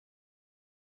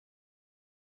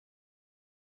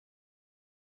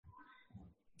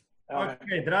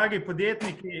Okay, dragi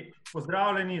podjetniki,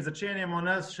 pozdravljeni. Začenjamo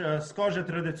naš skoraj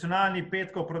tradicionalni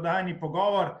petkov prodajni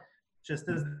pogovor. Če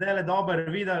ste zdaj dobro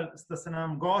videli, sta se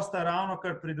nam gosta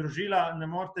ravnokar pridružila, ne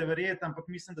morete verjeti, ampak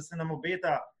mislim, da se nam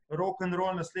obeta rock and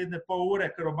roll naslednje pol ure,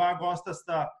 ker oba gosta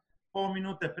sta pol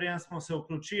minute, preden smo se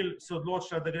vključili, se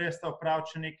odločila, da gresta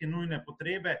opraviti še neke nujne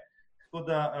potrebe, tako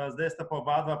da zdaj sta pa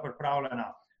oba dva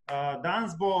pripravljena.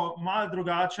 Danes bo malo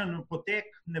drugačen potek,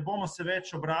 ne bomo se več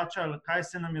obračali, kaj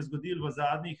se nam je zgodilo v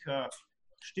zadnjih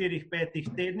 4-5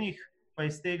 tednih, pa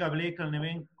iz tega vlekli ne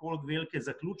vem koliko velike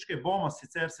zaključke, bomo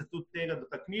sicer se tudi tega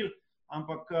dotaknili,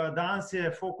 ampak danes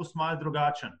je fokus malo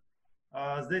drugačen.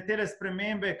 Zdaj tele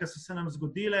spremembe, ki so se nam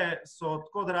zgodile, so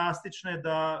tako drastične,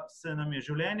 da se nam je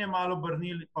življenje malo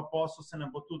obrnilo, pa posel se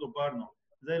nam bo tudi obrnil.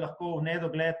 Zdaj lahko v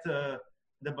nedogled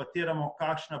debatiramo,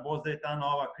 kakšna bo zdaj ta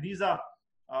nova kriza.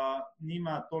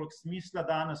 Nima toliko smisla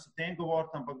danes o tem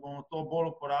govoriti, ampak bomo to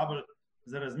bolj uporabili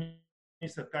za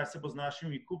razmisliti, kaj se bo z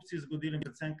našimi kupci zgodilo in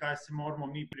predvsem, kaj se moramo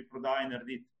mi pri prodaji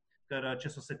narediti. Ker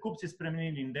če so se kupci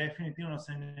spremenili in definitivno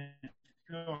se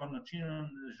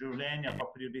način življenja pa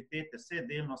prioritete se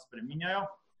delno spreminjajo,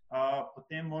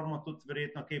 potem moramo tudi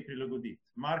verjetno kaj prilagoditi.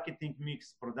 Marketing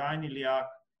mix, prodajni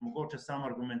lijak, mogoče samo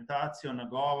argumentacijo,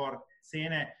 nagovor,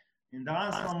 cene. In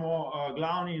danes imamo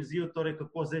glavni izziv, torej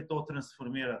kako zdaj to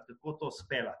transformirati, kako to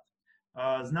speljati.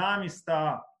 Z nami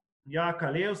sta Jaka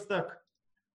Levstek,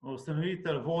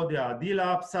 ustanovitelj vodja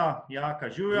D-Labsa, Jaka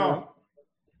živjo,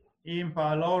 in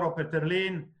pa Lovro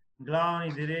Peterlin,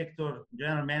 glavni direktor,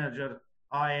 general manager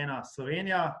A1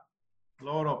 Slovenija.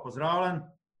 Lovro, pozdravljen.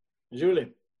 Živli.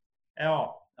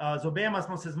 Evo, z obema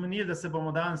smo se zmenili, da se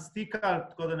bomo danes stikali,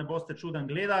 tako da ne boste čuden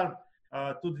gledali.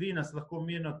 Tudi vi nas lahko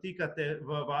mirno tikate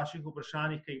v vaših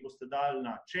vprašanjih, ki jih boste dali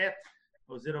na chat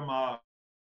oziroma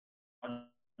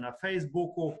na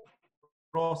Facebooku.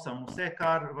 Prosim, vse,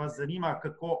 kar vas zanima,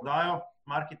 kako dajo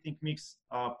marketing mix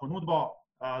ponudbo.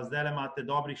 Zdaj imate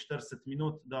dobrih 40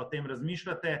 minut, da o tem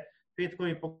razmišljate.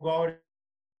 Petkovi pogovori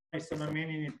so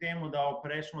namenjeni temu, da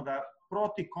oprešimo, da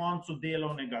proti koncu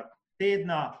delovnega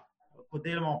tedna ko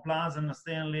delamo plan za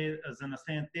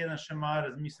naslednji teden, še malo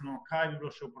razmislimo, kaj bi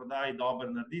bilo še v prodaji dobro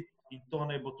narediti in to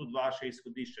naj bo tudi vaše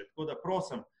izhodišče. Tako da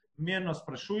prosim, mirno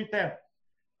sprašujte.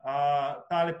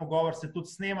 Tale pogovor se tudi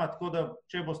snema, tako da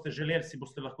če boste želeli, si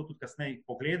boste lahko tudi kasneje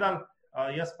pogledali.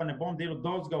 Jaz pa ne bom delal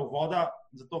dolgega uvoda,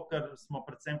 zato ker smo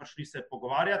predvsem prišli se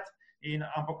pogovarjati.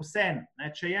 Ampak vseeno,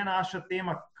 če je naša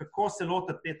tema, kako se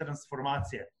lotiti te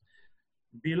transformacije.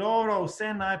 Bi Lovro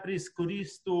vse najprej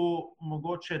izkoristil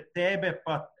mogoče tebe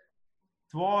pa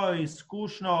tvojo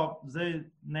izkušnjo, zdaj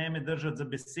ne me držati za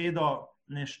besedo,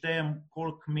 ne štejem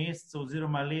koliko mesecev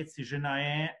oziroma let si že na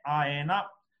A1,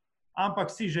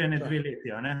 ampak si že 2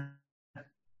 leti, a ne?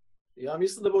 Ja,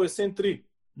 mislim, da bo jesen 3.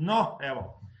 No,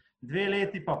 evo, 2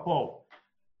 leti pa pol.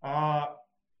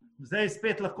 Zdaj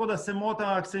spet lahko, da se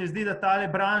motim, ampak se mi zdi, da tale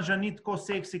branža ni tako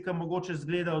seksi, kot mogoče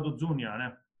izgleda od odzunja, ne?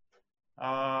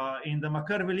 In da ima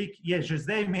je že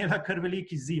zdaj imela kar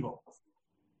veliko izzivov.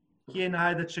 Kje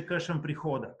najdete še kakšen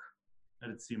prihodek,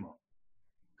 recimo?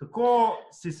 Kako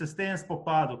si se s tem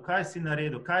spopadel? Kaj si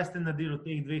naredil? Kaj ste naredili v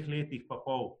teh 2 letih pa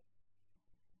pol,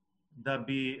 da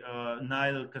bi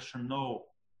našli kakšen nov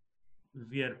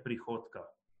vir prihodka?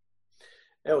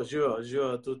 Evo,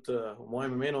 živijo tudi v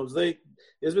mojem imenu. Zdaj,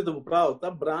 jaz bi da popravil, ta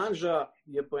branža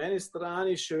je po eni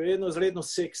strani še vedno izredno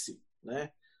seksi, ne?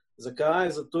 Zakaj?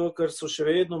 Zato, ker so še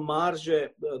vedno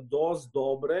marže dosti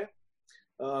dobre.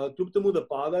 Kljub temu, da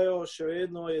padajo, še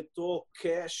vedno je to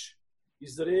cash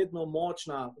izredno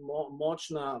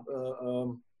močna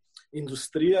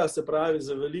industrija, se pravi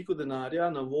za veliko denarja,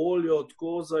 na voljo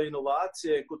tako za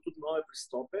inovacije, kot tudi nove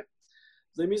pristope.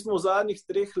 Zdaj, mi smo v zadnjih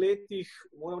 3 letih,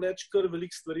 moram reči, kar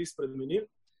veliko stvari spremenili.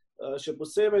 Še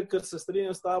posebej, ker se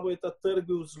strinjam s tabo, je ta trg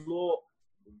bil zelo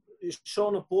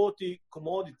šel na poti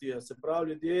commodity, se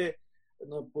pravi, ljudje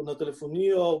na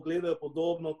telefonijo gledajo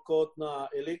podobno kot na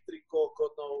elektriko,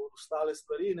 kot na ostale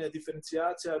stvari.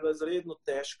 Diferenciacija je bila izredno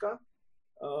težka,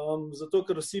 zato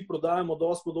ker vsi prodajamo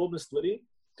dosti podobne stvari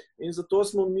in zato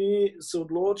smo mi se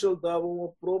odločili, da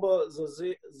bomo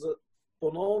probali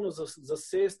ponovno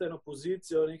zasesti eno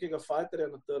pozicijo nekega fajterja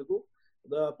na trgu,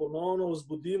 da ponovno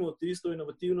vzbudimo tisto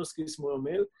inovativnost, ki smo jo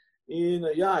imeli. In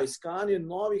ja, iskanje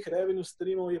novih revenue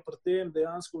streamov je pri tem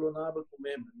dejansko bilo najbolj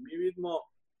pomembno. Mi vidimo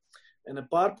ene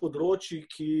par področji,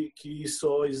 ki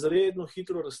so izredno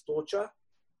hitro rastoča.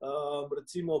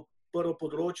 Recimo prvo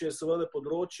področje je seveda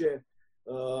področje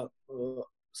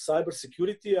cyber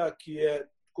security-ja, ki je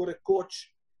tako rekoč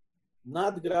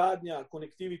nadgradnja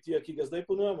connectivity-ja, ki ga zdaj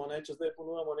ponujamo. Če zdaj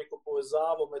ponujamo neko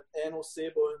povezavo med eno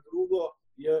osebo in drugo,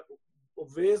 je v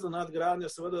obvezna nadgradnja,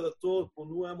 seveda, da to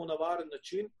ponujamo na varen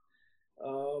način.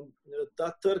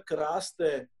 Ta trg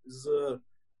raste z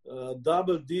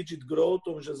double-digit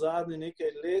growthom že zadnji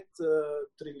nekaj let,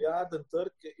 triljarden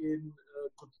trg in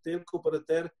kot telko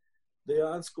operater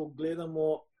dejansko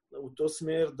gledamo v to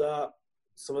smer, da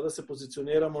seveda se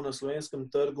pozicioniramo na slovenskem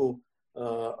trgu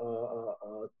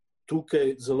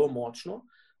tukaj zelo močno.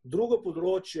 Drugo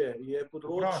področje je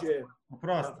področje...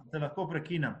 Oprost, te lahko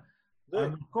prekinem.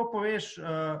 Lahko poveš,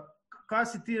 kaj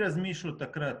si ti razmišljal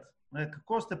takrat?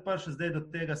 Kako ste prišli zdaj do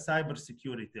tega cyber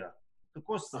security-ja?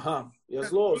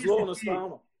 Zelo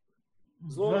enostavno.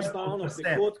 Zelo enostavno.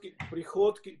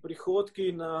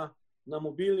 Prihodki na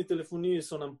mobilni telefoniji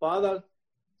so nam padali,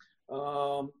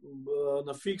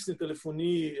 na fiksni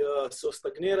telefoniji so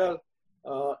stagnirali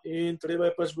in treba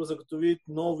je pač bilo zagotoviti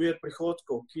nov vir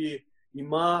prihodkov, ki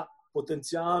ima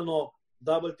potencialno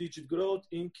double-digit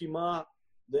growth in ki ima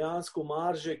dejansko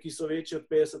marže, ki so večje od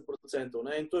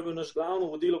 50%. In to je bil naš glavno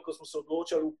vodilo, ko smo se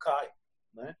odločali v kaj.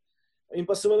 In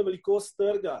pa seveda velikost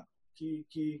trga,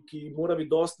 ki mora biti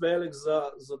dosti velik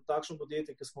za takšno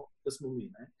podjetje, ki smo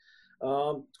mi.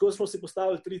 Tako smo si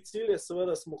postavili 3 cilje.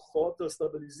 Seveda smo hoteli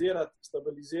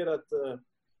stabilizirati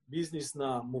biznis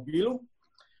na mobilu,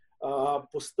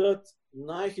 postati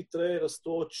najhitreje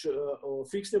rastoč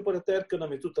fiksni operater, ker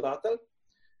nam je tudi ratal,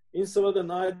 in seveda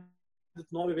najti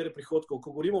nove vire prihodkov.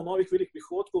 Ko govorimo o novih virih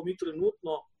prihodkov, mi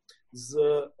trenutno z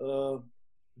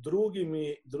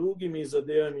drugimi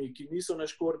zadevami, ki niso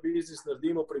naš core biznis,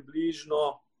 naredimo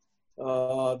približno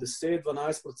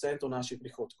 10-12% naših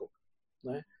prihodkov.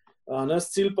 Naš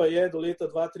cilj pa je, do leta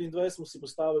 2023 smo si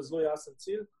postavili zelo jasen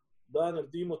cilj, da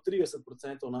naredimo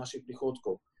 30% naših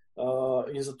prihodkov.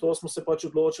 In zato smo se pač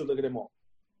odločili, da gremo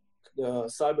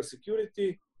cyber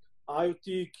security, IoT,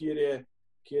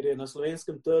 kjer je na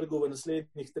slovenskem trgu v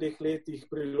naslednjih 3 letih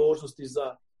priložnosti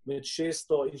za med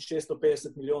 600 in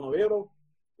 650 milijonov evrov,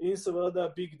 in seveda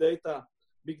big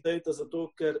data zato,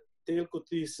 ker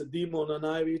telkoti sedimo na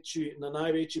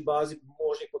največji bazi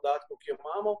možnih podatkov, ki jo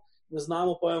imamo, ne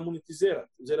znamo pa jo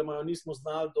monetizirati, oziroma jo nismo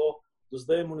znali do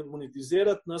zdaj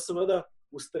monetizirati na seveda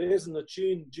ustrezen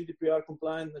način, GDPR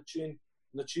compliant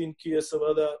način, ki je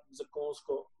seveda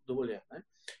zakonsko dovoljen.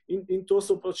 In to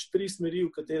so pač 3 smeri,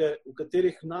 v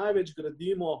katerih največ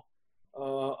gradimo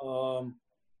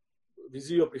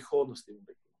vizijo prihodnosti.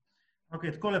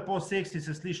 Tako lepo seksi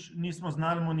se sliši, nismo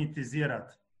znali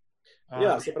monetizirati.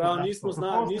 Se pravi,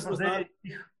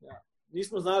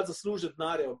 nismo znali zaslužiti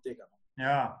denarja od tega.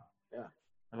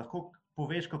 Lahko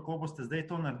poveš, kako boste zdaj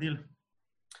to naredili?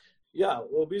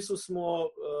 V bistvu smo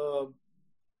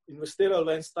investirali v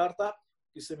en startup,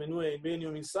 ki se imenuje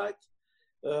Invenium Insight,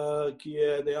 ki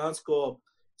je dejansko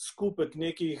skupek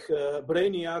nekih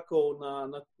brainiakov,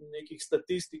 na nekih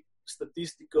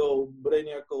statistikov,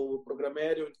 brainiakov,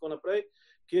 programerjev in tako naprej,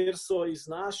 kjer so iz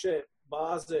naše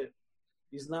baze,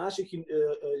 iz naših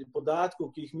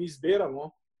podatkov, ki jih mi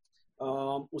zbiramo,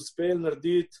 uspeli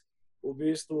narediti v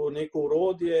bistvu neko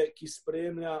orodje, ki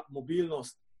spremlja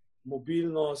mobilnost,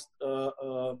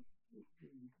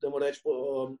 da moramo reči,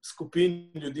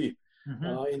 skupin ljudi.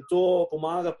 In to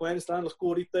pomaga po eni strani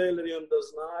lahko retailerjem, da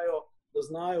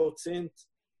znajo oceniti,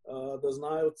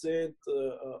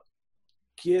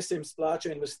 kje se jim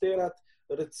splača investirati.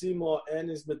 Recimo, en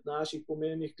izmed naših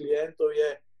pomembnih klientov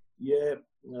je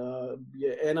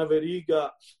ena veriga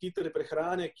hitre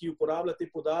prehrane, ki uporablja te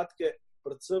podatke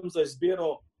predvsem za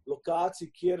izbiro lokacij,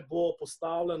 kjer bo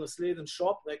postavljen naslednji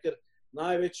shop, ker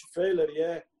največji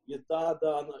failure je ta,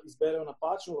 da izberejo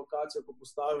napačno lokacijo, ko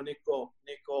postavijo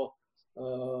neko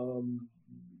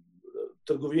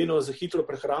trgovino za hitro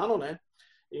prehrano,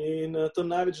 in tam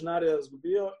največ denarja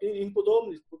izgubijo in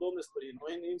podobne stvari.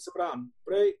 In se pravi,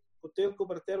 prej kot telko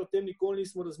operater o tem nikoli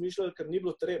nismo razmišljali, ker ni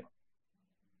bilo treba.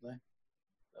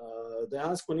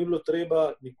 Dejansko ni bilo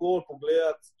treba nikoli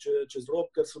pogledati čez rob,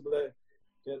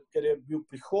 ker je bil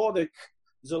prihodek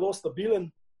zelo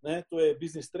stabilen, to je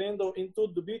biznis trendov in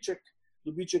tudi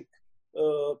dobiček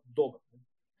dober.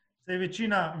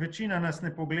 Večina nas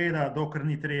ne pogleda, dokler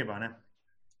ni treba, ne?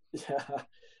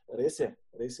 Res je.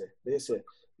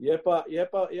 Je pa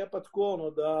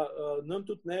tako, da nam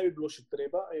tudi ne bi bilo še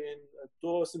treba in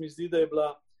to se mi zdi, da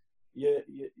je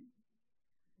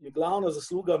glavna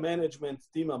zasluga management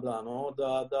tima bila,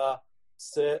 da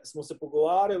smo se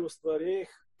pogovarjali o stvareh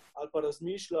ali pa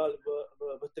razmišljali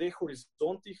v 3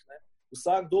 horizontih.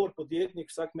 Vsak dober podjetnik,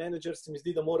 vsak menedžer se mi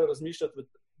zdi, da mora razmišljati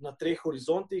na 3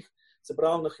 horizontih. Se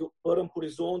pravi, na prvem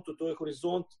horizontu, to je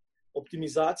horizont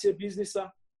optimizacije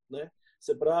biznisa.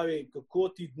 Se pravi, kako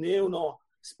ti dnevno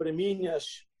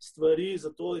spreminjaš stvari,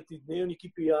 zato da ti dnevni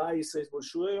KPI se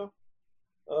izboljšujejo.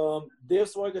 del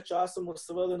svojega časa mora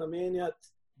seveda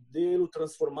namenjati delu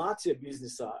transformacije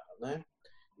biznisa, ne?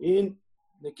 In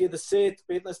nekje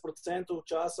 10-15%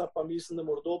 časa pa mislim, da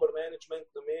mora dober management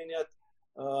namenjati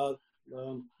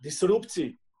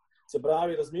disrupciji. Se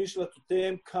pravi, razmišljati o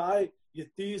tem, kaj je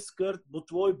tisto, kar bo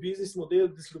tvoj biznis model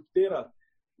disruptirati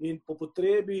in po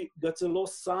potrebi ga celo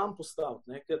sam postaviti.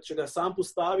 Ne? Ker če ga sam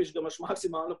postaviš, ga imaš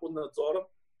maksimalno pod nadzorom,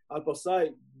 ali pa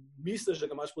vsaj misliš, da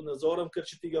ga imaš pod nadzorom, ker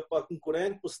če ti ga pa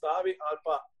konkurent postavi ali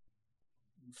pa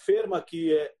firma, ki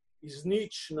je iz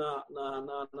nič na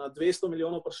 200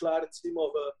 milijonov prišla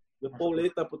recimo v pol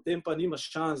leta, potem pa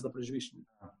nimaš šans, da preživiš.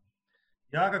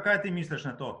 Jaka, kaj ti misliš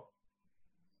na to?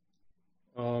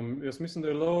 Jaz mislim, da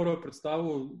je Lovro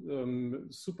predstavil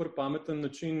super pameten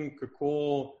način, kako,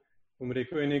 bom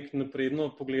rekel, je nek napredno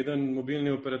pogleden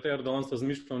mobilni operater danes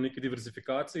razmišlja o neki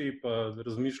diversifikaciji, pa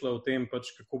razmišlja o tem,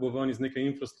 pač, kako bo ven iz neke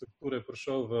infrastrukture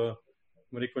prišel v,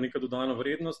 bom rekel, neka dodana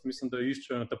vrednost. Mislim, da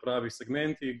iščejo na ta pravi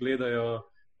segmenti, gledajo,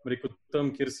 bom rekel,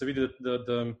 tam, kjer se vidi,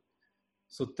 da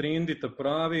so trendi ta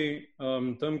pravi,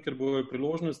 tam, kjer bojo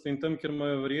priložnosti in tam, kjer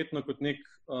imajo verjetno kot nek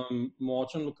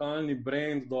močen lokalni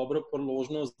brand dobro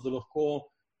priložnost, da lahko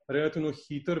relativno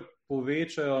hitro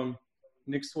povečajo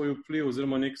nek svoj vpliv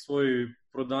oziroma nek svoj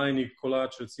prodajni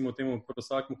kolač, recimo temu, pri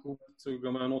vsakem kupcu ga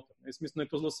imajo noter. Jaz mislim, da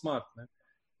je to zelo smart. Ne?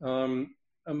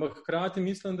 Ampak hkrati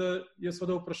mislim, da je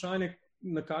seveda vprašanje,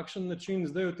 na kakšen način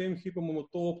zdaj v tem hipu bomo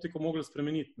to optiko mogli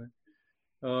spremeniti. Ne?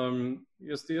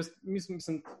 Jaz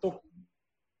mislim, to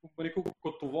rekel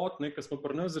kot uvod, ker smo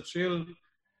pri nas začeli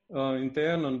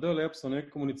interno na DLabsu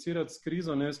komunicirati s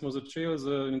krizo, smo začeli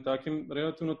z takim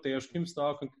relativno težkim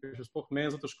stavkom, ki je sploh meni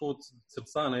zelo težko od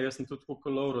srca. Jaz sem tudi kot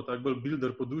Lovro, tak bolj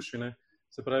builder po duši,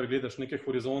 se pravi, gledaš neke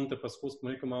horizonte, pa skozi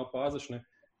malo paziš.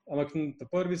 Ampak ta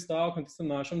prvi stavek na tistem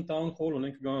našem town hallu,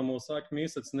 ki ga imamo vsak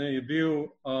mesec, je bil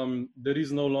there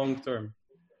is no long term.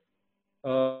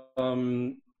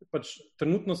 Pač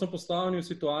trenutno smo postavljeni v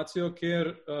situacijo,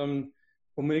 kjer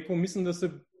mislim, da se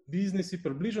biznisi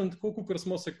približno tako, kot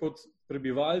smo se kot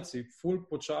prebivalci ful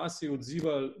počasi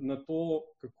odzivali na to,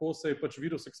 kako se je pač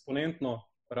virus eksponentno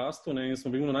rastel, in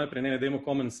smo bili najprej, dajmo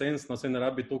common sense, saj ne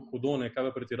rabi to hudo, kaj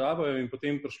pa pretiravajo, in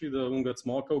potem prišli do unga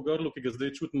cmoka v grlu, ki ga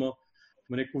zdaj čutimo,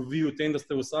 vi v tem, da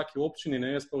ste v vsaki občini,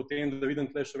 jaz pa v tem, da vidim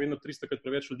tle še vedno 300-krat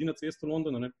preveč ljudi na cestu v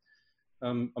Londonu,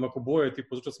 ampak oboje ti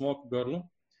povzroča cmok v grlu.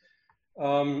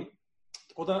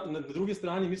 Tako da na drugi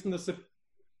strani mislim, da se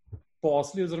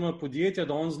posli oziroma podjetja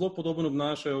danes zelo podobno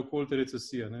obnašajo okoli te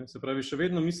recesije. Se pravi, še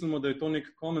vedno mislimo, da je to nek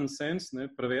common sense,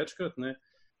 prevečkrat,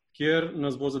 kjer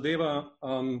nas bo zadeva,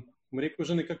 rekel,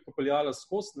 že nekako popeljala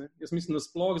skozi. Jaz mislim, da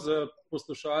sploh za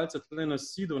poslušalce tle na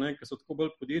Sidu, ki so tako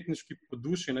bolj podjetniški po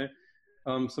duši,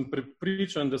 sem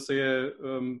prepričan, da se je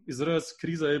izraz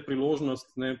kriza je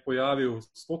priložnost pojavil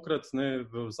 100-krat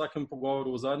v vsakem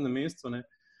pogovoru v zadnjem mesecu.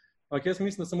 Ampak jaz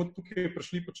mislim, da smo tukaj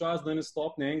prišli počasi do ene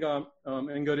stopnje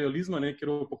enega realizma, kjer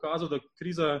bo pokazal, da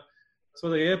kriza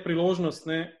seveda je priložnost,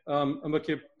 ampak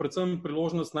je predvsem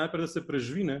priložnost najprej, da se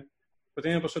preživi,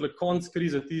 potem je pa šele konc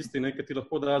krize tisti, ki ti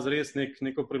lahko da zares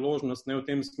neko priložnost, v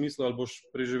tem smislu, ali boš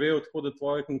preživel tako, da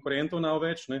tvojih konkurentov ne bo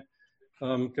več,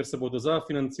 ker se bodo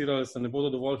zafinancirali, se ne bodo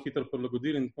dovolj hitro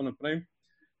prilagodili in tako naprej.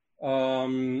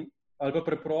 Ali pa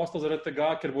preprosto zaradi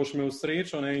tega, ker boš imel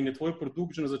srečo in je tvoj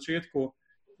produkt že na začetku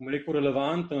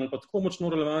relevanten ali pa tako močno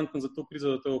relevanten za to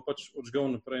krizo, da te bo pač odžgal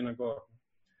naprej na gor.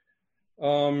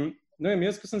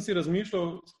 Jaz, ko sem si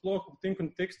razmišljal sploh v tem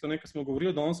kontekstu, ko smo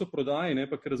govorili danes o prodaji,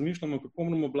 pa ker razmišljamo, kako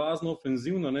moramo blazno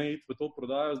ofenzivno iti v to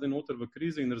prodajo zdaj noter v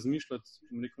krizi in razmišljati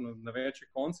na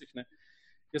večjih koncih.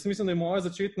 Jaz mislim, da je moja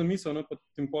začetna misel, pa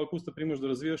tem pol pusta Primož,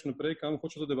 da razvijaš naprej, kam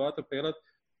hoče to debato pelati,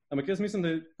 ampak jaz mislim, da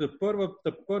je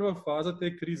ta prva faza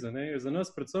te krize je za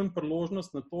nas predvsem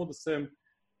priložnost na to, da se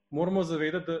moramo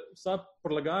zavedati, da vsa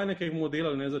prilagajanja, ki jih bomo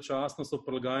delali začasno, so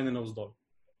prilagajanja navzdol.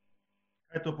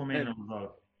 Kaj to pomeni navzdol?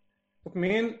 To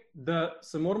pomeni, da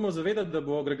se moramo zavedati, da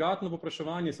bo agregatno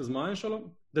povpraševanje se zmanjšalo,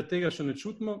 da tega še ne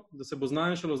čutimo, da se bo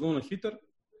zmanjšalo zelo na hitro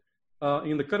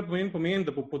in da kar pomeni,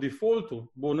 da bo po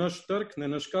defaultu bo naš trg,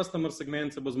 naš customer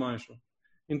segment se bo zmanjšal.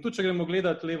 In tudi, če gremo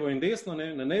gledati levo in desno,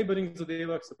 na neighboring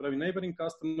zadevah, se pravi neighboring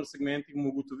customer segmentih,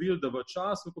 bomo ugotovili, da v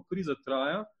času, ko kriza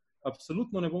traja,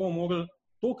 absolutno ne bomo mogli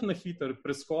toliko na hiter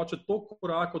preskočiti, toliko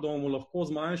korakov, da bomo lahko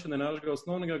zmanjšanje našega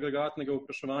osnovnega agregatnega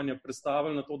vpraševanja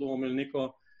predstavili na to, da bomo imeli neko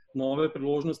nove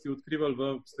priložnosti odkrivali v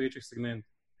obstoječih segmentih.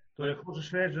 Torej, hočeš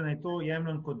reči, da naj to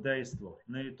jemljem kot dejstvo,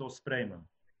 naj to sprejmem?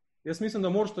 Jaz mislim, da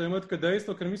moraš to jemati kot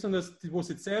dejstvo, ker mislim, da ti bo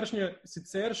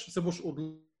sicer se boš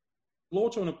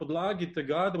odločil na podlagi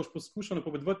tega, da boš poskušal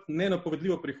napovedovati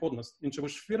nenapovedljivo prihodnost. In če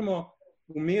boš firmo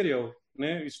umerjal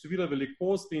iz števila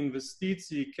velikosti,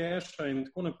 investicij, keša in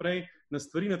tako naprej, na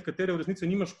stvari, nad katere v resnici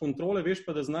nimaš kontrole, veš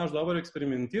pa, da znaš dobro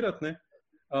eksperimentirati,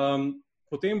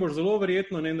 potem boš zelo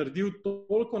verjetno naredil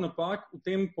toliko napak v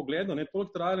tem pogledu,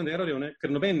 toliko trial and errorjev, ker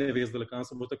noben ne ve, zdaj, kam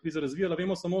se bo ta kriza razvijala,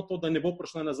 vemo samo to, da ne bo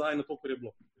prišla nazaj na to, kar je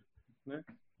bilo.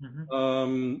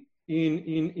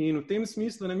 In v tem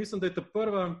smislu, mislim, da je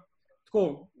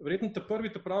verjetno ta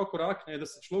prvi pravi korak, da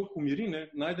se človek umiri,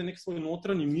 najde nek svoj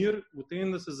notranji mir v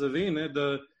tem, da se zave,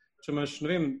 da če imaš,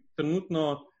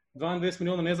 trenutno 22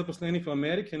 milijonov nezaposlenih v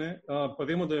Ameriki, pa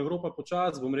vemo, da Evropa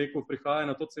počasi, prihaja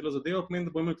na to celo zadevo, pomeni,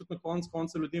 da bo imel tudi na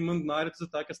koncu ljudi manj denarja za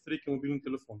take stvari, kot je mobilni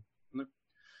telefon.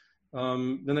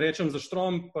 Da ne rečem za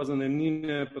štrom, pa za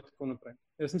najemnine, pa tako naprej.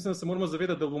 Jaz mislim, da se moramo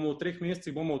zavedati, da bomo v 3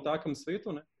 mesecih bomo v takem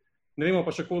svetu, ne vemo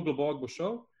pa še koliko globoko bo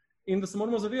šel, in da se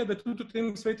moramo zavedati, da tudi v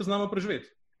tem svetu znamo preživeti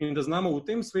in da znamo v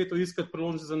tem svetu iskati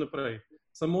priložnosti za naprej.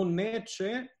 Samo ne,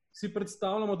 če si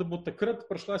predstavljamo, da bo takrat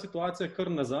prišla situacija kar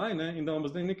nazaj, in da imamo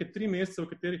zdaj neke 3 mesece, v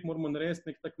katerih moramo narediti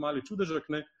nek tak mali čudežek,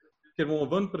 ker bomo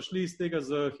ven prišli iz tega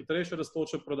z hitrejše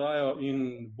rastočo prodajo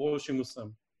in boljšim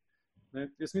vsem.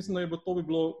 Jaz mislim, da to bi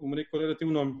bilo,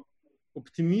 relativno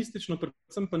optimistično,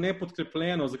 predvsem pa ne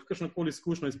podkrepljeno za kakršnokoli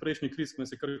izkušnjo iz prejšnjih kriz, ki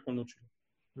nas je karkoli naučilo.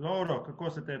 Lovro, kako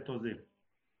se te to zdi?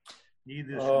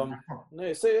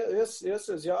 Jaz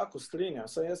se z Jako strinjam.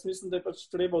 Jaz mislim, da je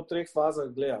treba v 3 fazah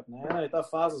gledati. Ena je ta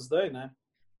faza zdaj, v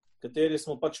kateri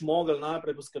smo mogli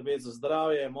najprej poskrbeti za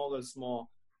zdravje, mogli smo,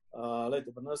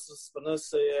 pri nas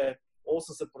se je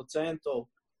 80%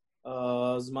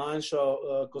 zmanjšal,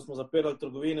 ko smo zapirali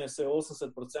trgovine, se je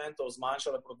 80%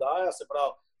 zmanjšala prodaja, se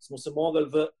pravi, smo se mogli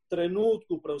v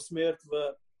trenutku preusmeriti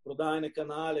v prodajne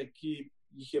kanale, ki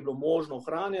jih je bilo možno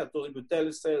ohranjati, to je bil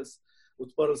telesales,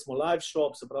 odprli smo live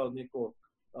shop, se pravi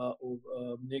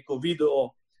neko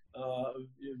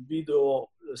video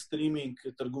streaming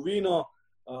trgovino,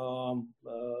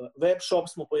 web shop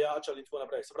smo pojačali in tako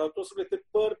naprej. Se pravi, to so bili te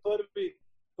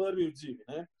prvi odzivi,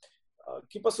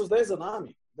 ki pa so zdaj za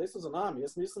nami.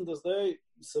 Jaz mislim, da zdaj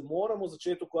se moramo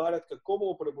začeti ukvarjati, kako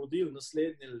bomo prebrodili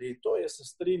naslednje leto. Jaz se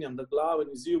strinjam, da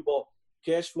glaven izziv bo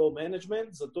cash flow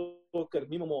management, zato ker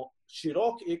mi imamo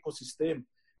širok ekosistem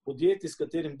podjetij, s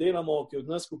katerim delamo, ki od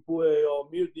nas kupujejo,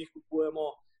 mi od njih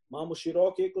kupujemo, imamo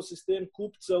širok ekosistem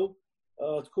kupcev,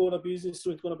 tako na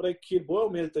biznisu in tako naprej, kjer bojo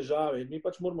imeli težave. In mi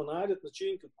moramo najti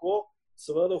način, kako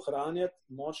seveda ohranjati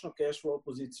močno cash flow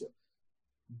pozicijo.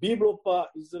 Bi bilo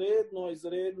pa izredno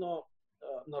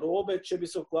narobe, če bi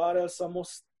se ukvarjali samo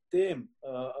s tem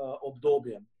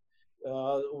obdobjem.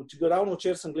 Ravno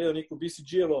včeraj sem gledal neko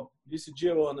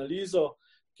BCG-evo analizo,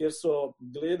 kjer so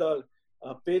gledali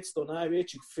 500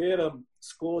 največjih firm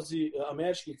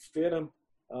ameriških firm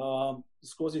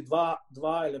skozi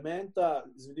dva elementa,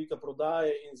 z vidika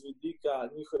prodaje in z vidika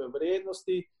njihove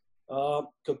vrednosti,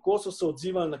 kako so se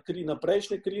odzivali na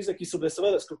prejšnje krize, ki so bile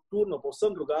seveda strukturno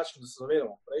povsem drugačne, da se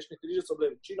zavedamo. Prejšnje krize so bile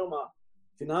večinoma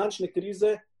finančne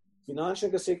krize,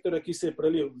 finančnega sektorja, ki se je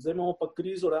prelil. Zdaj imamo pa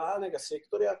krizo realnega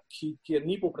sektorja, kjer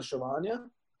ni povpraševanja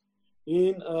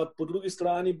in po drugi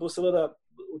strani bo seveda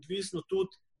odvisno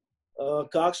tudi,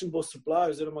 kakšen bo supply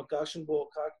oziroma kakšen bo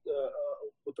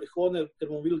v prihodnje, ker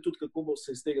bomo videli tudi, kako bo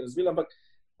se iz tega razvilo. Ampak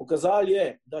pokazali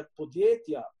je, da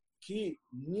podjetja, ki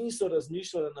niso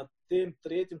razmišljala na tem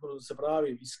tretjem, se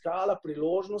pravi, iskala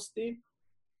priložnosti,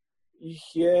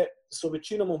 so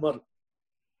večinoma umrla.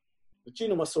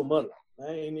 Večinoma so umrla.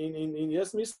 In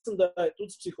jaz mislim, da je tudi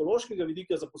z psihološkega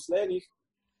vidika zaposlenih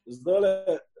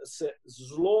zdaj se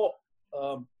zelo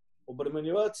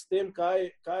obremenjevati s tem,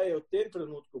 kaj je v tem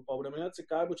trenutku, pa obremenjevati se,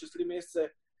 kaj bo čez 3 mesece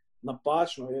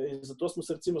napačno. In zato smo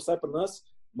se recimo vsaj pri nas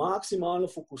maksimalno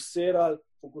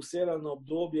fokusirali na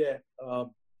obdobje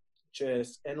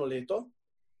čez 1 leto.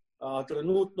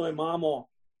 Trenutno imamo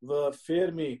v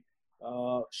firmi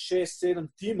 6-7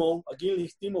 timov,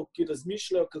 agilnih timov, ki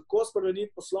razmišljajo, kako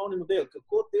spremeniti poslovni model,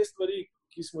 kako te stvari,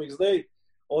 ki smo jih zdaj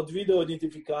od video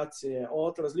identifikacije,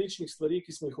 od različnih stvari,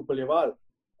 ki smo jih upeljevali,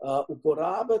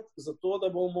 uporabiti za to, da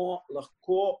bomo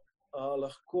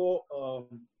lahko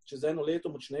čez 1 leto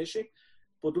močnejši.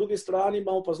 Po drugi strani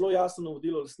imamo pa zelo jasno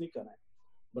navodilo lastnika.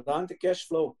 Branite cash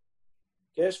flow.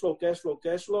 Cash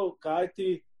flow,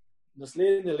 kajti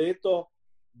naslednje leto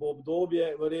bo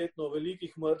obdobje verjetno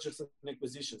velikih mergers and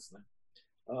acquisitions.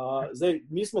 Zdaj,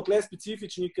 mi smo tukaj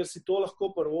specifični, ker si to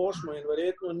lahko privoščimo in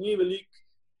verjetno ni veliko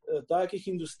takih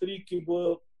industrij, ki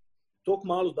bodo toliko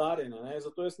malo udarjene.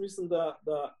 Zato jaz mislim, da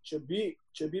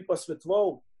če bi pa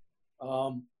svetoval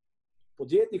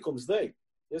podjetnikom zdaj,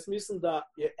 jaz mislim, da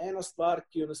je ena stvar,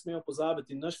 ki jo ne smemo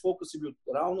pozabiti in naš fokus je bil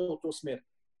ravno v to smer.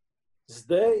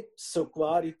 Zdaj se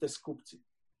ukvarjate s kupci.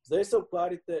 Zdaj se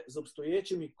ukvarjate z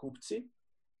obstoječimi kupci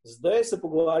zdaj se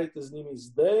pogovarjate z njimi,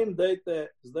 zdaj jim dajte,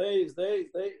 zdaj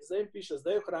jim piše,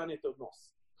 zdaj ohranjate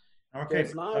odnos. Okay.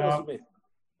 Znajo razumeti.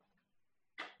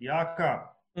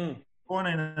 Jaka, kako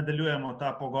naj nadaljujemo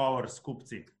ta pogovor s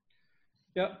kupci?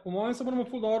 Ja, po mojem se moramo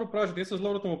ful dobro vprašati, jaz se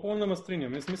zelo popolnoma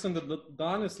strinjam. Jaz mislim, da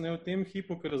danes ne, v tem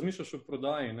hipu, ker razmišljaš o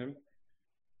prodaji, ne,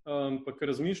 pa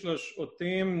ker razmišljaš o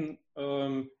tem,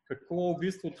 kako v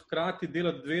bistvu hkrati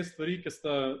delati dve stvari, ki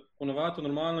sta ponavadi v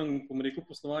normalnem, bom rekel,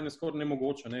 poslovanju skoraj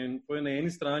nemogoče. Ne. In to je na eni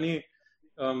strani,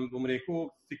 bom rekel,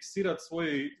 fiksirati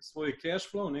svoj cash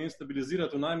flow, ne, in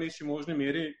stabilizirati v najmanjši možni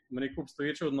meri, bom rekel,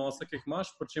 obstoječe odnose, ki jih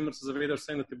imaš, pri čemer se zavedaš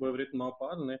vse, da ti bojo verjetno malo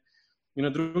padli, ne. In na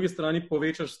drugi strani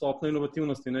povečaš stopnjo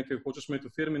inovativnosti, ne, ker hočeš imeti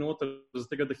v firmi noter,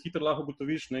 zato da hitro lahko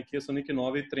ugotoviš, ne, kje so neki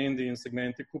novi trendi in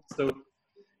segmenti kupcev,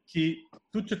 ki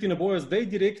tudi, če ti ne bojo zdaj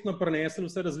direktno prenesli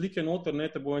vse razlike noter, ne,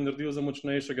 te bojo naredili za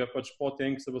močnejšega, pač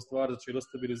potem, ko se bo stvar začela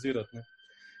stabilizirati. Ne.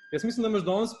 Jaz mislim, da imaš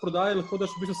danes prodaje lahko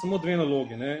daš v bistvu samo dve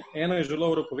nalogi. Ne. Ena je že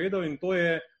Lovro povedal in to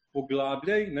je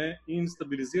poglabljaj, ne, in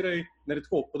stabiliziraj,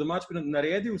 po domač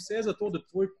naredi vse za to, da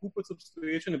tvoj kupec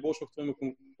obstoječe ne bo šel k tvojemu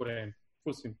konkurentu.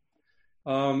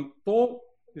 To,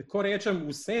 ko rečem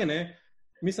vse, ne,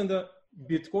 mislim, da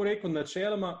bi tako rekel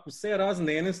načeloma vse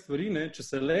razne ene stvari, ne, če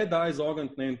se le da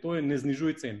izogniti, ne, in to je ne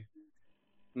znižuj cen.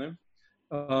 Ne.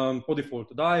 Po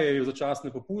defaultu. Daje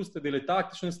začasne popuste, delaj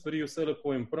taktične stvari, vse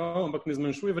lepo in prav, ampak ne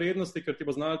zmanjšuje vrednosti, ker ti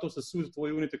bo znalo to sesuti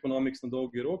tvoj unit economics na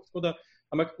dolgi rok. Tako da,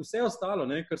 ampak vse ostalo,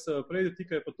 ne, kar se prej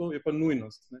dotika, je pa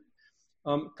nujnost. Ne.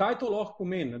 Kaj to lahko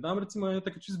pomeni? Dam recimo en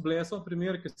tako čist blesov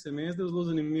primer, ki se mi je zdaj zelo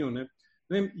zanimiv. Ne.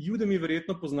 Udemy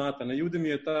verjetno poznate. Ne? Udemy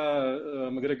je ta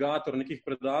agregator nekih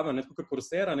predavanj, ne tako kot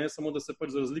Coursera, ne? Samo da se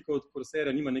pač za razliko od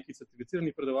Coursera nima nekih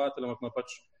certificiranih predavateljev, ampak ima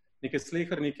pač neke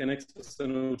slehernike, ne? Ki so se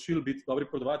naučili biti dobri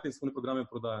predavatelji in svoje programe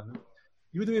prodajati.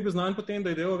 Udemy je bil znan po tem,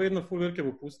 da je delal vedno ful velike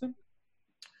popuste.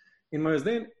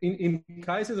 In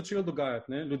kaj se je začelo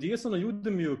dogajati? Ne? Ljudje so na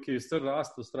Udemyju, ki je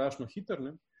rastel strašno hiter,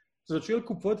 ne? So začeli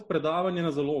kupovati predavanje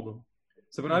na zalogo.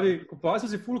 Se pravi, kupovali so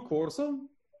si full kursov,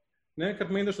 ne, kar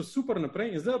pomeni, da so super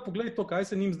naprej. In zdaj pogledaj to, kaj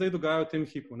se njim zdaj dogaja v tem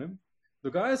hipu. Ne.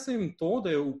 Dogaja se jim to, da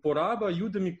je uporaba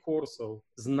Udemy kursov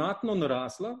znatno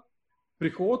narasla,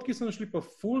 prihodki so našli pa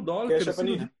full dol, ker se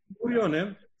kurijo, ne,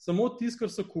 samo tisto, kar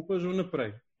so kupili že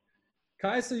vnaprej.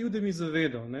 Kaj se Udemy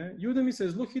zavedal? Ne? Udemy se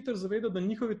je zelo hitro zavedal, da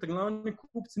njihovi glavni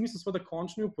kupci niso seveda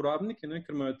končni uporabniki, ne,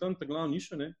 ker imajo tam glavno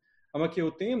nišo, ne. Ampak je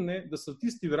v tem, ne, da so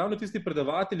ravno tisti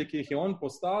predavatelji, ki jih je on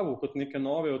postavil kot neke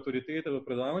nove avtoritete v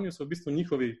predavanju, so v bistvu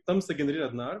njihovi, tam se generira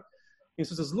denar in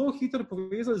so se zelo hitro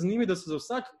povezali z njimi, da so za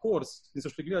vsak kurs, in so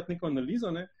šli gledati neko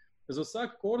analizo, ne, za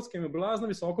vsak kurs, ki je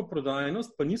blazno visoko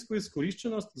prodajnost, pa nizko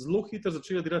izkoriščenost, zelo hitro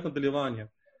začeli delati nadaljevanje.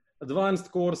 Advanced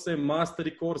kurse,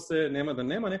 mastery kurse, nema,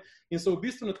 ne, in so v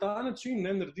bistvu na ta način,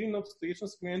 ne, naredili na obstoječem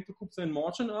segmentu kupca en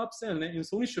močen upsell, ne, in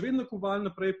so oni še vedno kupovali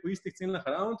naprej po istih cenah,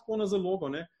 ravno tako na zalogo,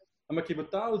 ne. Ampak je v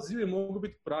ta odziv je mogel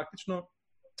biti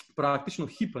praktično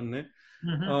hipen. Ne.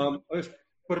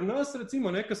 Pri nas,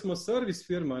 recimo, ne, ko smo servis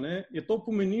firma, ne, je to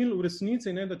pomenilo v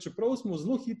resnici, ne, da čeprav smo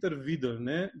zelo hitro videli,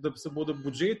 ne, da se bodo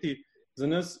budžeti za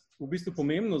nas v bistvu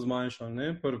pomembno zmanjšali,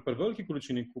 ne, pri veliki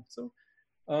količini kupcev,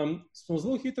 smo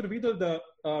zelo hitro videli, da,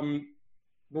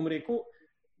 bom rekel,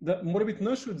 da mora biti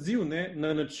naš odziv, ne,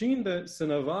 na način, da se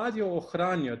navadijo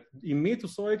ohranjati, imeti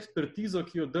vso ekspertizo,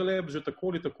 ki jo DLAB že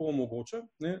tako ali tako omogoča,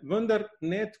 ne, vendar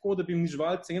ne tako, da bi jim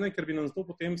nižvali cene, ker bi nam zato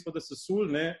potem seveda sesul,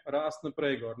 ne, rast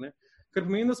naprej gor. Ne. Ker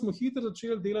pomeni, da smo hitro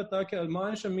začeli delati take ali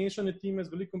manjše mešane time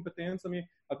z veliko kompetencami,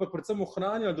 ali pa predvsem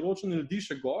ohranjali določene ljudi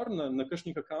še gor na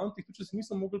kakšnih akauntih, tudi če se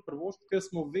niso mogli privoščiti, ker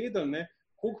smo vedeli, ne,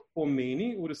 koliko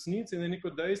pomeni v resnici ne, neko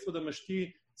dejstvo, da imaš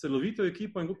ti celovito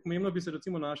ekipo in kako pomembno bi se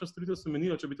recimo naša storitev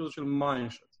spremenila, če bi to začeli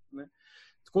manjšati. Ne.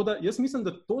 Tako da jaz mislim,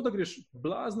 da to, da greš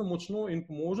blazno močno in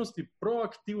po možnosti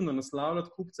proaktivno naslavljati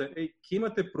kupce, kje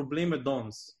imate probleme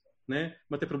danes?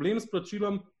 Imate problem s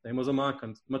plačilom, dajmo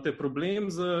zamakniti. Imate problem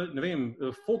z, ne vem,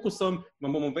 fokusom,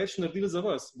 vam bomo več naredili za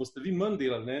vas, boste vi manj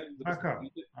delali. Ne?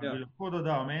 Ja. Bi lahko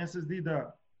dodal, meni se zdi,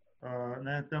 da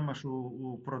ne, tam imaš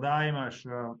v prodaji imaš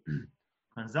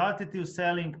consultative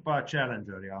selling pa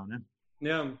challenger, ja, ne?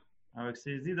 Ja. Ampak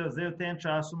se zdi, da zdaj v tem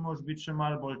času moraš biti še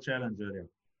malo bolj challengerja.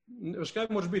 Veš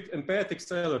kaj moraš biti? Empathic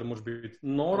seller moraš biti.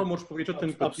 Noro moraš povečati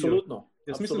empatijo. Absolutno.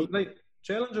 Jaz mislim, da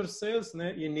challenger sales,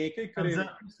 ne, je nekaj, kar je...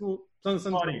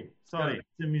 Sorry.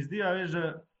 Se mi zdi, a veš, že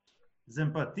z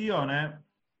empatijo, ne,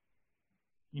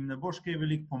 jim ne boš kaj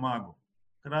veliko pomagal.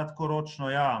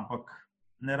 Kratkoročno ja, ampak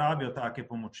ne rabijo take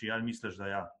pomoči, ali misliš, da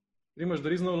ja? Primaš,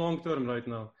 there is no long term right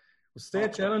now. Vse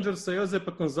challenger sales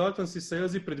pa consultancy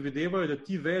sales predvidevajo, da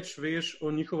ti več veš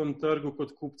o njihovem trgu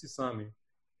kot kupci sami.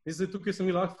 Zdaj, tukaj se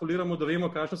mi lahko foliramo, da vemo,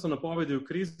 kakšne so napovedi v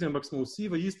krizi, ampak smo vsi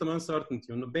v istem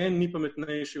uncertainty, noben ni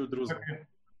pametnejši od drugega. Okay.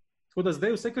 Tako da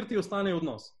zdaj vse, kar ti ostane,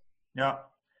 odnos. Ja.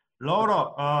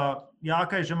 Lovro,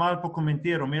 Jaka je že malo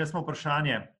pokomentiral, imeli smo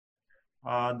vprašanje,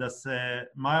 da se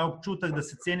imajo občutek, da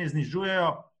se cene znižujejo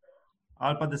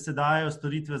ali pa da se dajo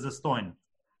storitve zastonj.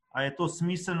 A je to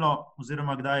smiselno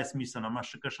oziroma kdaj je smiselno?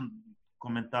 Imaš še kakšen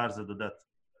komentar za dodati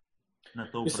na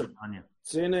to vprašanje?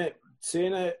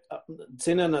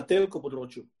 Cene na telko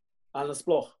področju ali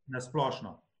nasploh? Na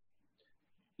splošno.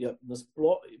 Ja,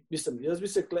 mislim, jaz bi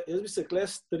se kle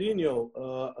strinjal.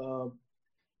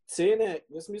 Cene,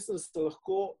 jaz mislim, da se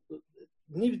lahko,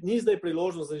 ni zdaj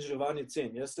priložnost za zniževanje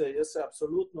cen. Jaz se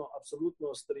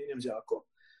absolutno strinjam z Jako.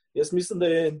 Jaz mislim, da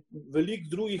je veliko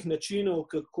drugih načinov,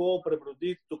 kako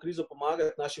prebroditi to krizo,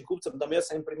 pomagati našim kupcem. Dam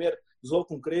jaz en primer zelo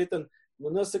konkreten. Na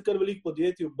nas se kar veliko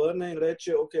podjetij obrne in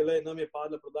reče, ok, nam je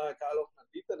padla prodaja, kaj lahko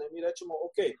naredite. Mi rečemo,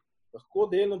 ok, lahko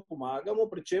delno pomagamo,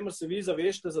 pri čemer se vi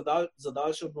zavešte za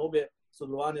daljše obdobje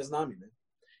sodelovanja z nami. Ne?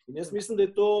 In jaz mislim, da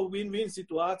je to win-win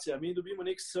situacija. Mi dobimo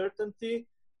nek certainty,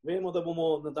 vemo, da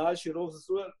bomo na daljši rok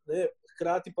zaslužili,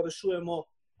 hkrati pa rešujemo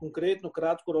konkretno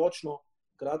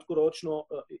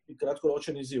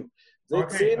kratkoročen izziv. Zdaj,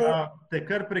 okay, te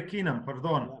kar prekinem,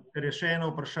 pardon, ker je še eno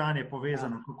vprašanje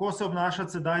povezano. Kako se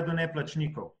obnašati sedaj do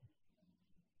neplačnikov?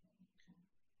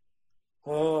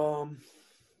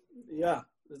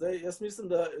 Zdaj, jaz mislim,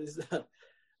 da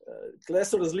tukaj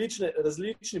so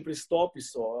različni pristopi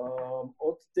so.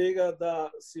 Od tega,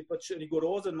 da si pač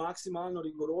rigorozen, maksimalno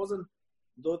rigorozen,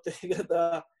 do tega,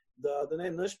 da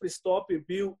naš pristop je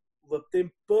bil v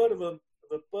tem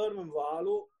prvem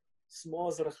valu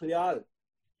smo zrahljali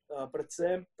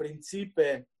predvsem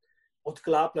principe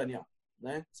odklapljanja.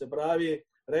 Ne? Se pravi,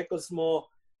 rekli smo,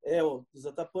 evo,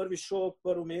 za ta prvi šok,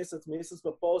 prvi mesec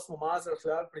pa pol smo malo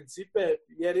zrahljali principe.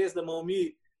 Je res, da imamo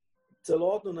mi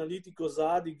celotno analitiko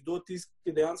zadnji, kdo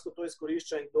ki dejansko to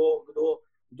izkorišča in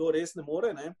kdo res ne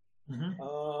more. Ne?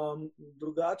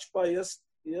 Drugače pa jaz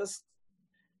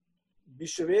bi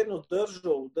še vedno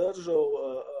držal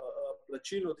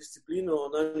plačilno disciplino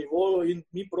na nivoju in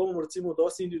mi probamo recimo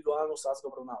dosti individualno vsakega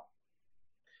obravnava.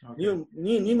 Okay.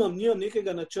 Nimam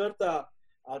nekega načrta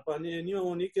ali pa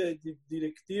nimamo neke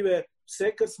direktive.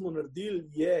 Vse, kar smo naredili,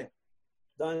 je,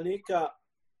 da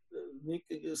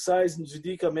vsaj z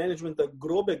vidika managementa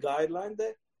grobe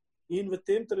guideline in v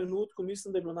tem trenutku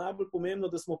mislim, da je bilo najbolj pomembno,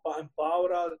 da smo pa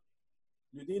empowerali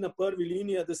ljudi na prvi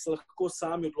liniji, da se lahko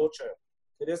sami odločajo.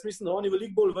 Ker jaz mislim, da oni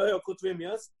veliko bolj vejo, kot vem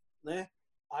jaz, ne?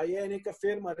 A je neka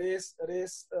firma res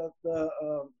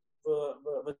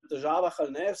v težavah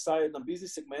ali ne, vsaj na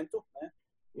biznis segmentu, ne?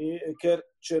 Ker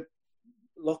če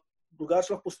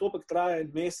drugače lahko postopek traja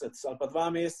en mesec ali pa 2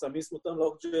 meseca, mi smo tam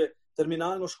lahko že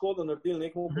terminalno škodo naredili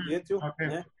nekemu podjetju. Okay.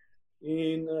 Ne?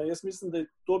 In jaz mislim, da je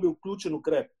to bil ključen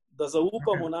ukrep, da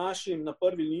zaupamo našim na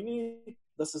prvi liniji,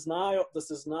 da se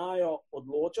znajo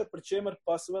odločati, pri čemer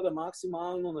pa seveda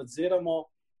maksimalno nadziramo,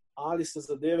 ali se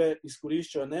zadeve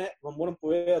izkoriščajo. Ne, vam moram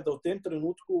povedati, da v tem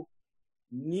trenutku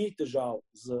ni težav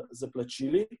z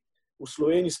plačili, v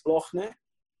Sloveniji sploh ne,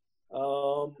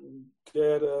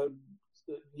 ker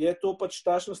je to pač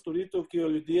takšna storitev, ki jo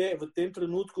ljudje v tem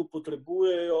trenutku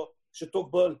potrebujejo še toliko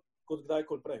bolj kot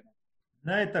kdajkoli prej.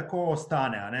 Naj tako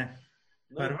ostane, a ne?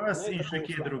 Prvs in še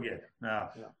kje druge. Ja.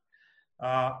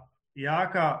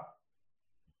 Jaka,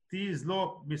 ti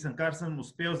zelo, mislim, kar sem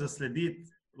uspel zaslediti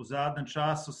v zadnjem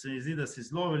času, se mi zdi, da si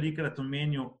zelo velikrat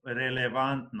omenil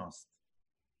relevantnost.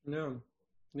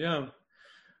 Ja.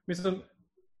 Mislim,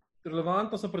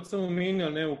 relevantnost sem predvsem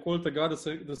omenjal, okoli tega,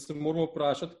 da se moramo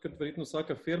vprašati, kot verjetno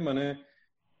vsaka firma,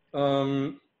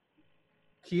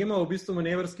 kje ima v bistvu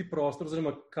manevrski prostor,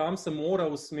 oziroma kam se mora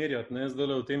usmerjati,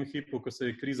 zdaj v tem hipu, ko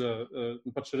se je kriza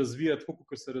pač razvija, tako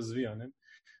kot se razvija.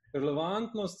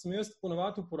 Relevantnost sem jaz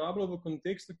ponavadi uporabljal v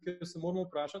kontekstu, kjer se moramo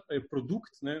vprašati, ali je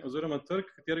produkt, oziroma trg,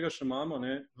 katerega še imamo,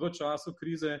 v času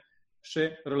krize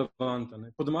še relevanten.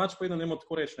 Po domač pa ne moremo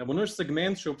tako reči. Bo naš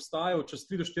segment še obstajal čez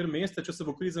 3 do 4 mesece, če se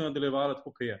bo kriza nadaljevala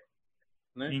tako, kot je.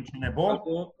 In če ne bo?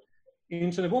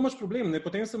 In če ne bo, imaš problem,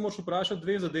 potem se moraš vprašati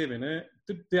 2 zadeve.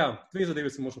 Ja, 2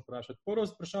 zadeve se moraš vprašati. Prvo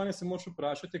vprašanje se moraš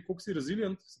vprašati, koliko si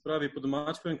resilient, se pravi po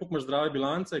domač, koliko imaš zdrave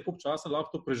bilance, koliko časa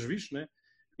lahko to preživiš.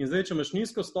 In zdaj, če imaš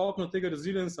nizko stopnjo tega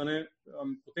resilienca,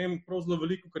 potem prav zelo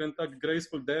veliko, ker en tak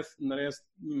graceful death narediti,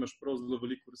 nimaš prav zelo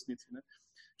veliko v resnici.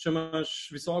 Če imaš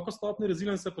visoko stopnjo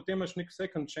resilienca, potem imaš nek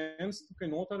second chance tukaj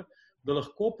noter, da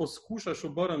lahko poskušaš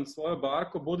obrniti svojo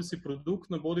barko, bodi si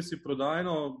produktno, bodi si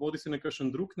prodajno, bodi si na kakšen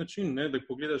drug način, da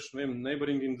pogledaš,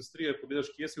 neighboring industrije,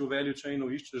 pogledaš, kje si v value chainu,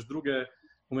 iščeš druge,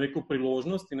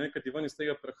 priložnosti, ki ti ven iz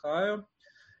tega prihajajo.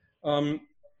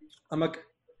 Ampak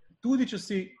tudi če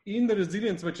si in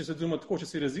resilient, če se odzivamo tako, če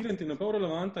si resilient in prav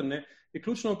relevanten, ne, je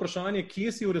ključno vprašanje,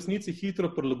 kje si v resnici hitro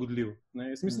prilagodljiv. Ne.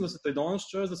 Jaz mislim, da se je danes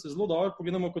čas, da se zelo dobro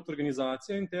pogledamo kot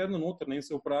organizacija interno noter, ne, in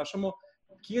se vprašamo,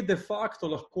 kje de facto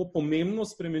lahko pomembno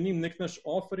spremenim nek naš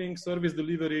offering, service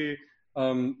delivery,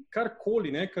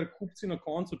 karkoli, ne, kar kupci na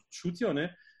koncu čutijo, ne,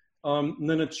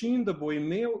 na način, da bo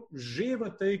imel že v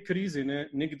tej krizi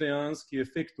nek dejanski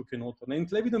efekt tukaj noter. Ne. In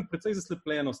tle vidim precej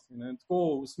zaslepljenosti. Ne.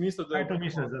 Tako v smislu, da... Kaj to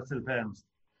misliš zaslepljenost?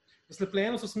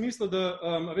 Zaslepljenost v smislu, da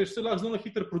se lahko zelo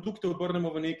hitro produkte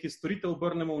obrnemo v neki, storitev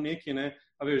obrnemo v neki, ne,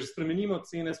 spremenimo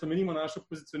cene, spremenimo naše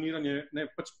pozicioniranje, ne,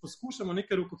 pač poskušamo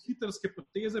neke rokohitrske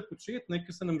poteze početi, ne,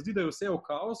 ki se nam zdi, da je vse v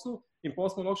kaosu in pa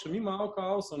smo lahko še mi malo v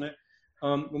kaosu, ne.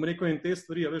 Bom rekel, in te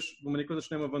stvari, bom rekel,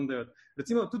 začnemo ven delati.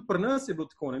 Recimo, tudi pri nas je bilo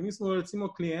tako, ne, mi smo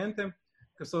recimo klijente,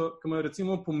 ki imajo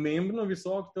recimo pomembno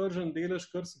visok tržen delež,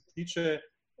 kar se tiče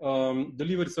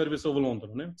delivery servisov v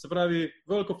Londonu, ne. Se pravi,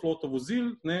 veliko floto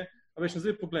vozil, ne. A veš,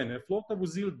 zdaj poglej, flota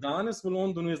vozil danes v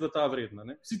Londonu je zlata vredna,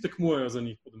 ne? Vsi tekmujejo za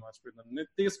njih, po domač povedano.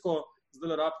 Tesco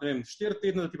zdaj rab, 4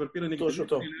 tedne, da ti pripelje nekaj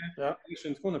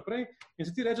in tako naprej. In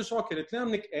se ti rečeš, ok,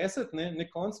 reklam nek asset,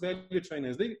 nek konc value chain.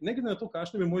 Zdaj, ne glede na to,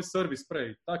 kakšen je bil moj servis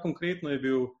prej. Ta konkretno je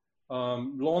bil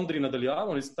Laundry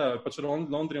nadaljavo, pač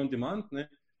Laundry on demand, ne?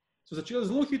 So začeli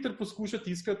zelo hitro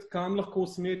poskušati iskati, kam lahko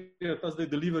usmerijo ta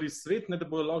zdaj delivery svet, ne, da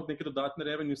bodo lahko neke dodatne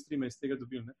revenue streame iz tega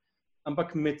dobili, ne.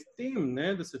 Ampak med tem,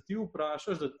 ne, da se ti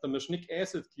vprašaš, da tam imaš nek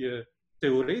asset, ki je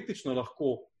teoretično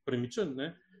lahko premičen,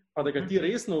 ne, pa da ga ti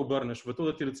resno obrneš v to,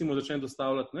 da ti recimo začne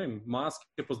dostavljati, ne vem,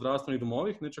 maske po zdravstvenih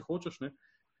domovih, ne, če hočeš, ne,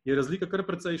 je razlika kar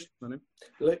precejšnja, ne.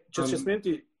 Če smem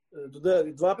ti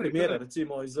dodati dva primera,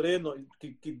 recimo izredno,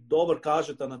 ki dobro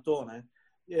kažeta na to, ne,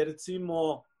 je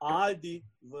recimo Aldi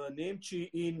v Nemčiji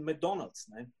in McDonald's,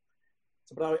 ne.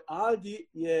 Se pravi, Aldi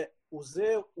je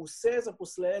vzel vse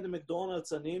zaposlene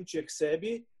McDonald'sa Nemčije k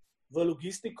sebi v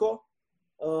logistiko,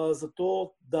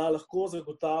 zato da lahko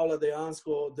zagotavlja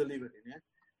dejansko delivery. Ne?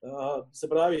 Se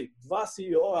pravi, dva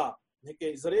CEO-a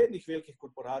nekaj izrednih velikih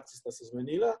korporacij sta se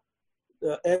zmenila.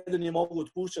 Eden je mogel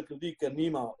odpuščati ljudi, ker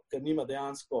nima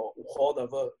dejansko vhoda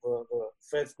v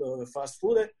fast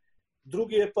foode.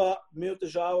 Drugi je pa imel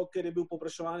težavo, ker je bil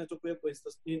povpraševanje tako veliko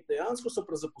in dejansko so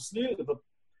prezaposlili v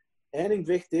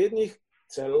 1-2 tednih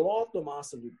celotno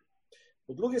maso ljudi.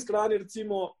 Po drugi strani,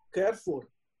 recimo, Carrefour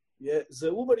je z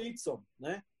Uber Eatsom,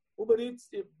 ne? Uber Eats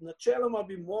je, načeloma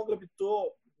bi mogla biti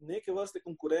to neke vrste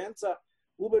konkurenca.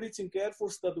 Uber Eats in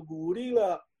Carrefour sta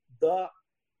dogovorila, da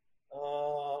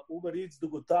Uber Eats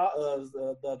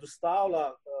da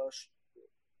dostavlja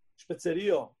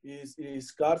špecerijo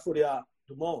iz Carrefourja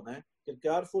domov, ne? Ker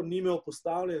Carrefour ni imel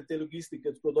postavljene te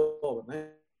logistike tako dobro,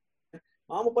 ne?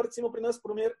 Imamo pa recimo pri nas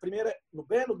primere,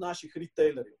 noben od naših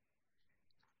retailerjev.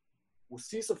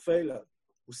 Vsi so failali.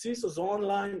 Vsi so z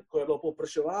online, ko je bilo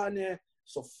povpraševanje,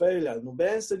 so failali.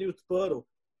 Noben se ni odprl.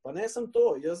 Pa ne sem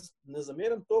to, jaz ne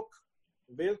zameram toliko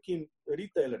velikim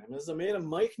retailerjem, jaz zameram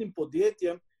majhnim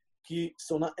podjetjem, ki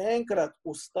so naenkrat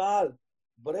ostali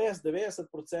brez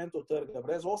 90% trga,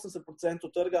 brez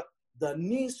 80% trga, da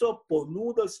niso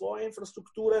ponudili svoje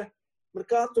infrastrukture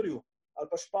Mercatorju, ali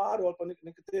pa Šparu, ali pa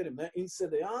nekaterim. Ne? In se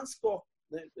dejansko,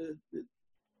 ne,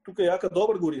 tukaj Jaka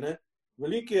dobro govori, ne?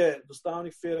 Veliko je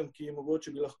dostavnih firm, ki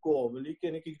mogoče bi lahko, veliko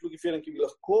je nekih drugih firm, ki bi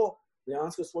lahko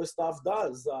dejansko svoj stav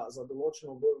dali za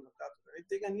določeno obdobje Mercatorja.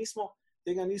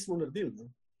 Tega nismo naredili. Ne?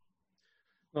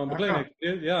 No, gledaj,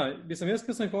 jaz,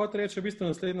 ki sem hotel reči, v bistvu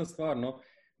naslednja stvar, no,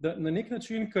 da na nek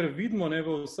način, kar vidimo, ne,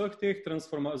 v vseh teh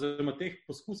teh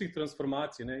poskusih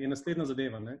transformacij, ne, je naslednja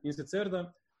zadeva. Ne? In sicer, da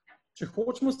če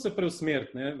hočemo se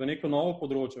preusmeriti, ne, v neko novo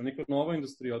področje, v neko novo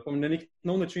industrijo, ali pa na nek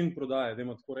nov način prodaje,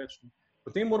 dajmo tako reči,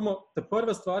 potem moramo, ta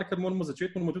prva stvar, kar moramo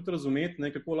začeti, moramo tudi razumeti,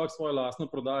 ne, kako lahko svojo lastno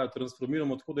prodajo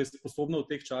transformiramo tako, da je sposobna v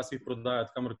teh časih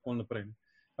prodajati kamorkoli naprej.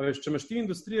 A veš, če imaš ti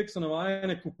industrije, ki so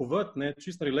navajene kupovati, ne,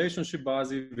 čisto na relationship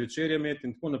bazi, večerje imeti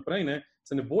in tako naprej, ne,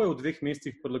 se ne bojo v 2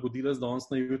 mesecih prilagodile z danes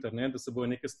na jutri, ne, da se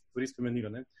bojo neke stvari spremenile.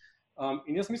 Ne.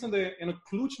 In jaz mislim, da je eno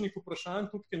ključnih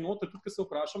vprašanj tukaj noter, tudi se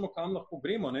vprašamo, kam lahko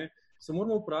gremo, ne, se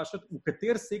moramo vprašati, v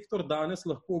kater sektor danes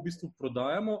lahko v bistvu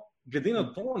prodajamo, glede na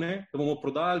to, ne, da bomo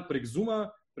prodajali prek Zooma,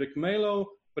 prek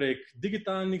mailov, prek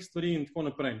digitalnih stvari in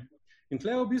tako naprej. In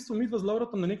tle v bistvu mi dva z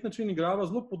Lovratom na nek način igrava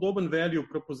zelo podoben value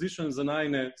proposition za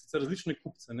najne različne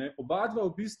kupce. Ne. Oba dva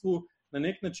v bistvu na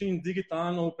nek način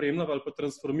digitalno opremljava ali pa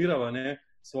transformirava, ne,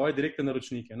 svoje direktne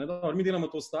naročnike. Ne. Mi delamo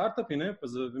to startupi, ne, pa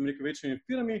z večjimi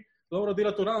firmami, Lovrat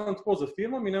dela to ravno tako za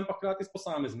firmami, ne, pa hkrati s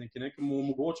posamezniki, ne, ki mu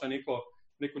omogoča neko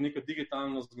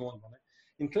digitalno zgodbo. Ne.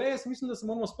 In tle jaz mislim, da se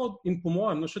moramo sploh, in po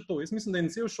mojem, no še to, jaz mislim, da je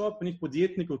en cel šop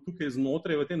podjetnikov tukaj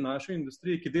znotraj v tem naši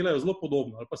industriji, ki delajo zelo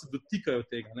podobno ali pa se dotikajo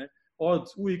tega. Ne.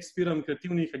 od UX firm,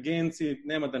 kreativnih agencij,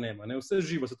 nema. Ne? Vse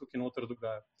živo se tukaj noter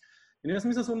dogaja. In jaz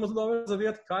mislim, da se moramo dobro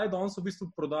zavedati, kaj danes v bistvu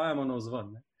prodajamo na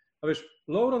vzven. A veš,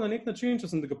 Lovro na nek način, če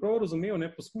sem ga prav razumel,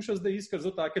 poskuša zdaj iskati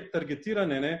zelo take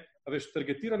targetirane,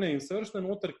 targetirane inseršne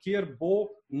noter, kjer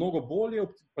bo mnogo bolje,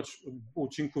 pač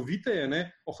učinkoviteje,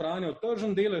 ohranjal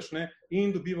tržen delež in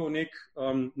dobival nek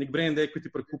brand equity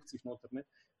pri kupcih noter.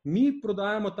 Mi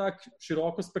prodajamo tak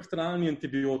široko spektralni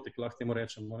antibiotik, lahko temu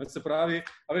rečemo. Se pravi,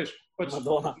 a veš, pač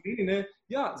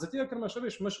ja, zato, ker imaš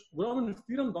ogromno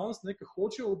firm danes, ki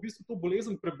hočejo v bistvu to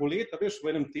bolezen preboleti, a veš,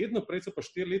 v enem tednu, prej so pa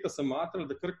 4 leta se matrali,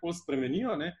 da karkoli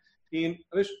spremenijo, in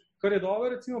a veš, kar je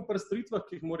dobro, recimo, pri storitvah,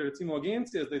 ki jih morajo recimo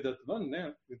agencije zdaj dati ven,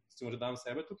 recimo, že dam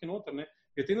sebe tukaj noter,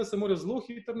 je tem, da se morajo zelo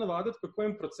hitro navaditi, kako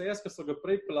je proces, ki so ga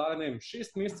prej pelali,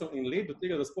 6 mesecev in let do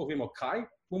tega, da sploh vemo, kaj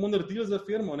bomo naredili za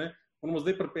firmo, moramo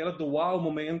zdaj pripeljati do wow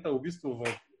momenta v bistvu v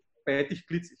 5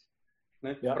 klicih.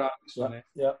 Praktično.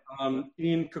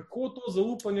 In kako to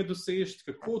zaupanje doseči,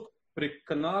 kako prek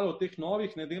kanalov teh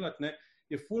novih delati,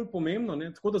 je ful pomembno.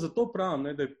 Tako da zato pravim,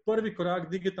 da je prvi korak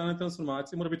digitalne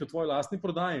transformacije mora biti v tvoji lastni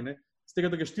prodaji. Z tega,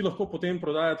 da ga ti lahko potem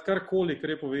prodajati karkoli, kar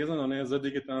je povezano za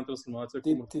digitalno transformacijo.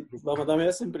 Vam dam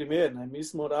jaz en primer. Mi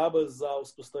smo rabili za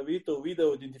vzpostavitev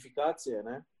video identifikacije,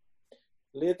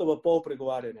 leto pa pol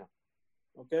pregovarjanja.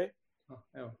 Okay?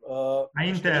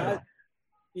 Interno.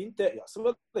 Ja,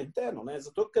 seveda interno,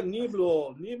 zato ker ni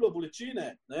bilo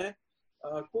bolečine.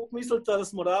 Koliko mislite, da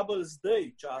smo rabili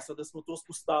zdaj časa, da smo to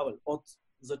spostavili? Od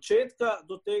začetka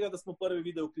do tega, da smo prvi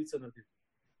video klice naredili.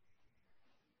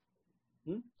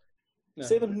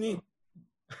 7 dni.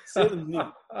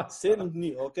 7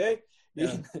 dni, ok?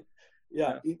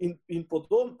 In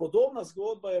podobna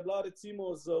zgodba je bila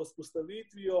recimo z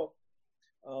vzpostavitvijo,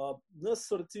 nas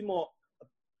so recimo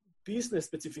pisne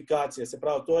specifikacije, se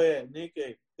pravi, to je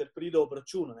nekaj, kar pride ob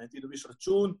računu. Ti dobiš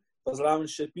račun, pa zraven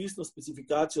še pisno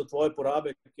specifikacijo tvoje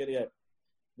porabe, ker je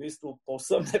v bistvu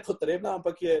povsem nepotrebna,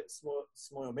 ampak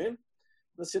smo jo imeli,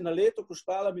 nas je na leto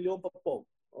koštala 1,5 milijona.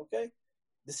 Okay?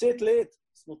 10 let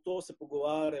smo to se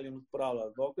pogovarjali in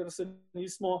odpravljali, dokler se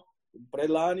nismo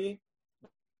predlani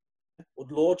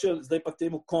odločili, zdaj pa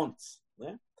temu konc.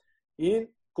 In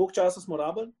koliko časa smo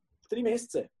rabili? 3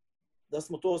 mesece. Da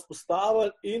smo to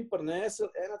vzpostavili in prinesli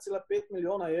 1,5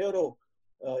 milijona evrov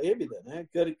ebide,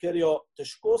 ker jo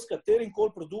težko s katerim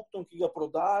koli produktom, ki ga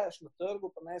prodajaš na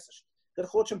trgu, prineseš. Kar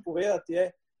hočem povedati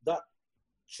je, da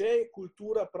če je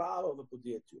kultura prava v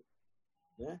podjetju,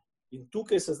 in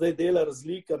tukaj se zdaj dela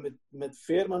razlika med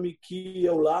firmami, ki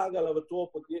je vlagala v to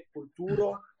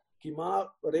kulturo, ki ima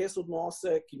res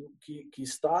odnose, ki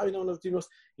stavi na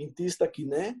inovativnost in tista, ki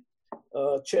ne.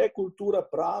 Če je kultura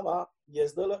prava, je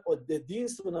zdaj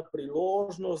edinstvena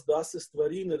priložnost, da se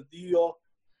stvari naredijo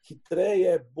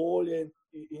hitreje, bolje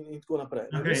in tako naprej.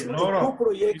 Mislim, da je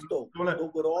projektov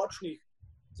dolgoročnih,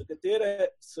 za katere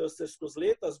so se skozi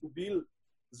leta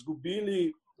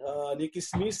zgubili neki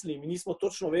smisli. Mi nismo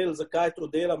točno vedeli, zakaj to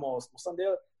delamo.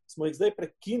 Smo jih zdaj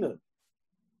prekinili.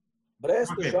 Brez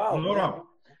težav.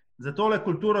 Za tole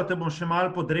kulturo te bom še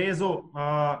malo podrezal,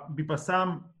 bi pa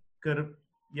sam, ker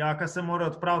Jaka se mora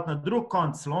odpraviti na drug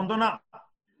konc Londona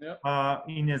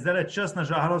in je zdaj čas, na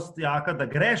žalost, Jaka, da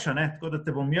greš, tako da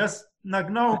te bom jaz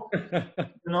nagnal, da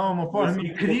bomo pol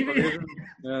mi krivi,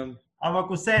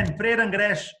 ampak vseeno, preden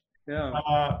greš,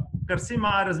 ker si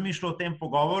malo razmišljal o tem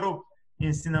pogovoru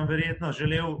in si nam verjetno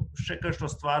želel še kakšno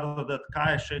stvar dodati,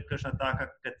 kaj je še kakšna taka,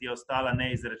 ki ti je ostala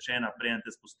neizrečena, preden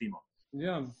te spustimo.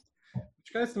 Ja.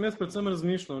 Kaj sem jaz predvsem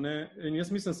razmišljal, in jaz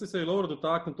mislim, da se je Lovro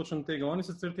dotaknil točno tega. Oni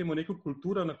se temu neko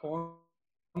kultura na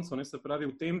koncu, se pravi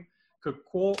v tem,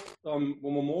 kako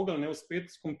bomo mogli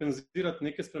uspeti skompenzirati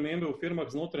neke spremembe v firmah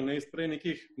znotraj, iz prej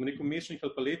nekih mešnih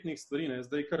ali pa letnih stvari,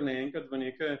 zdaj kar naenkrat v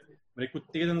neke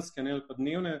tedenske ali pa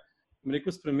dnevne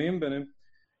spremembe,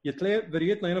 je tle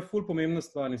verjetno ena ful pomembna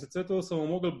stvar. In sicer to smo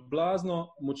mogli blazno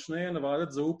močneje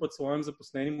navaditi zaupati svojim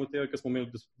zaposlenim od tega, kar smo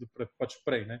imeli pač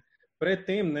prej. Pred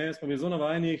tem smo bili zelo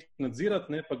navajeni jih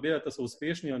nadzirati, pa gledati, da so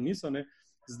uspešni ali niso.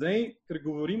 Zdaj, ker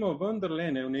govorimo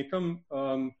vendarle o nekem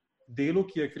delu,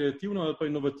 ki je kreativno ali pa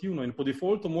inovativno in po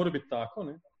defaultu mora biti tako,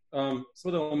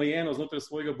 seveda omejeno znotraj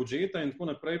svojega budžeta in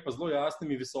tako naprej, pa zelo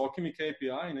jasnimi, visokimi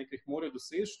KPI, ki jih morajo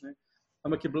doseči,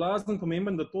 ampak je blazno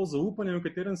pomemben, da to zaupanje, o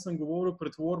katerem sem govoril,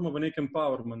 pretvorimo v nek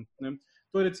empowerment.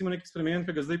 To je recimo nek eksperiment,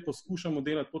 ki ga zdaj poskušamo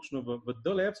delati točno v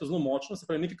DLabs, zelo močno, se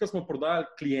pravi nekaj, kar smo prodajali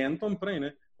klientom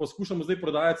prej, poskušamo zdaj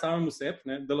prodajati samemu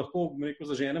sebi, da lahko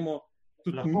zaženemo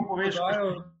tudi lahko poveš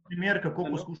primer, kako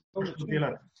poskušaš to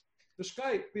delati. Veš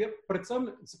kaj, predvsem,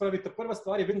 se pravi, ta prva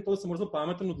stvar je vedno to, da se moraš zelo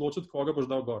pametno odločiti, koga boš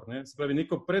dal gor. Se pravi,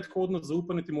 neko predhodno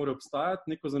zaupanje ti mora obstajati,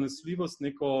 neko zanesljivost,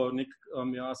 nek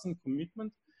jasen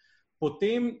commitment.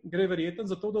 Potem gre verjetno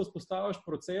za to, da vzpostaviš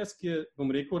proces, ki je, bom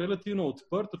rekel, relativno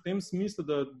odprt v tem smislu,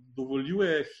 da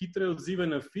dovoljuje hitre odzive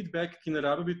na feedback, ki ne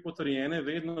rabi biti potrjene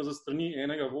vedno za strani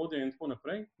enega vodja in tako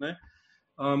naprej. Ne.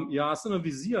 Jasna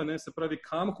vizija, ne, se pravi,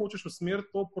 kam hočeš usmeriti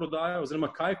to prodajo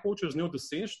oziroma kaj hočeš z njo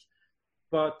doseči,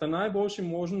 pa ta najboljši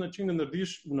možen način, da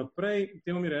narediš vnaprej,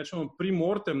 temu mi rečemo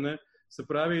pre-mortem, ne, se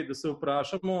pravi, da se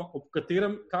vprašamo,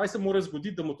 kaj se mora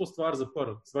zgoditi, da bomo to stvar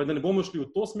zaprli. Se pravi, da ne bomo šli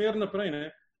v to smer naprej,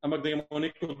 ne, ampak da imamo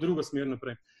neko drugo smer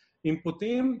naprej. In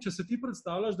potem, če se ti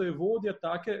predstavljaš, da je vodja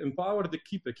take empowered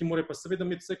ekipe, ki mora pa seveda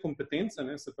imeti vse kompetence,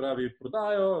 ne, se pravi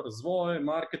prodajo, razvoj,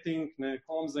 marketing,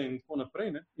 komze in tako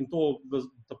naprej, ne, in to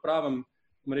v pravem,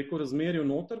 bom rekel, razmerju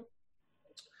noter,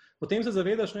 potem se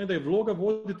zavedaš, ne, da je vloga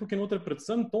vodje tukaj noter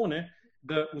predvsem to, ne,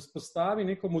 da vzpostavi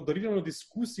neko moderirano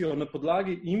diskusijo na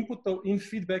podlagi inputov in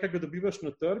feedbacka, ki ga dobivaš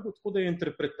na trgu, tako da je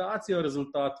interpretacija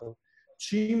rezultatov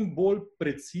čim bolj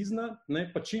precizna, ne,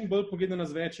 pa čim bolj pogledana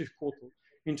z večjih kotov.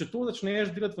 In če to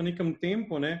začneš delati v nekem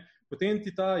tempu, ne, potem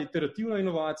ti ta iterativna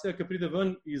inovacija, ki pride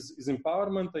ven iz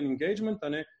empowermenta in engagementa,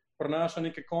 ne, prinaša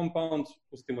neke compound,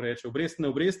 ko se temu reče,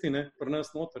 obresti, ne, pri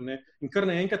nas noter, ne, in kar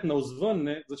naenkrat navzven,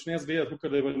 ne, začne zvedati,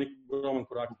 da je v nek ogromen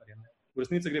korak. Ne. V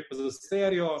resnici gre pa za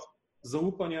serijo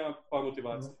zaupanja pa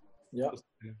motivacije. Ja.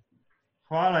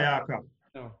 Hvala, Jaka.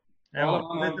 Evo,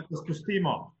 Hvala, da te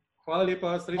spustimo. Hvala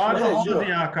lepa, srečno. Hvala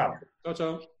tudi, Jaka.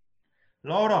 Čau.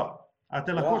 Lauro, a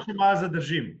te lahko še malo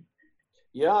zadržim?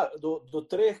 Ja, do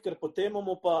 3, ker potem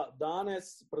bomo pa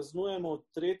danes praznujemo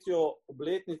 3.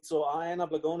 obletnico A1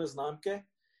 blagovne znamke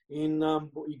in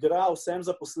igra vsem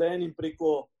zaposlenim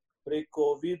preko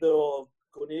video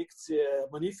konekcije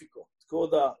Magnifico. Tako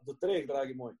da do 3,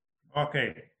 dragi moji. Ok,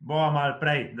 bova malo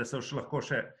prej, da se lahko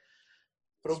še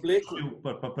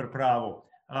pripravil.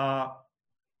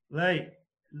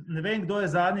 Ne vem, kdo je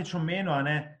zadnjič omenil,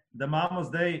 da imamo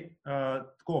zdaj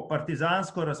tako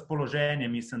partizansko razpoloženje,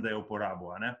 mislim, da je uporabil.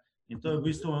 In to je v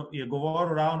bistvu je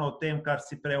govoril ravno o tem, kar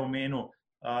si prej omenil.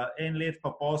 1 let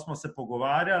pa pol smo se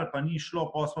pogovarjali, pa ni šlo,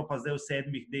 pol smo pa zdaj v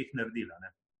 7 dneh naredili.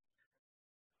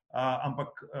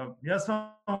 Ampak jaz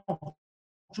imam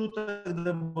občutek,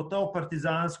 da bo to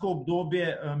partizansko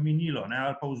obdobje minilo,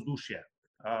 ali pa vzdušje.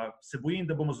 Se bojim,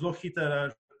 da bomo zelo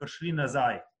hitro prišli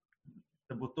nazaj.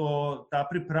 Da bo ta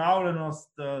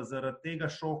pripravljenost zaradi tega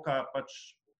šoka pač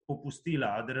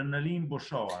popustila, adrenalin bo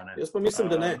šel. Jaz pa mislim,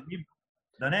 da ne.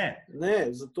 Da ne?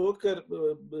 Ne, zato ker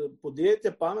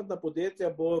pametna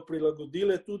podjetja bodo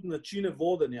prilagodile tudi načine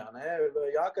vodenja.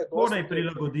 Kako naj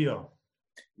prilagodijo?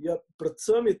 Ja,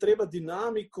 predvsem je treba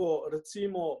dinamiko,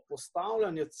 recimo,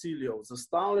 postavljanja ciljev,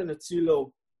 zastavljanja ciljev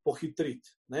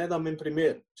pohitriti. Dam en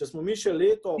primer. Če smo mi še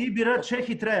leto... Ti bi rad še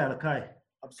hitreje, ali kaj?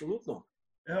 Absolutno.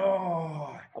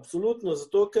 Absolutno,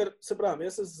 zato ker, se pravim,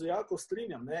 jaz se z Jako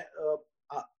strinjam,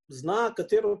 zna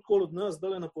katero od nas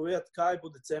zdaj napovedati, kaj bo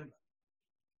decembra.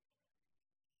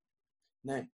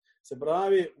 Ne. Se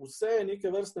pravi, vse je neke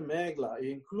vrste megla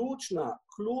in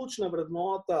ključna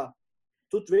vrednota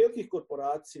tudi velikih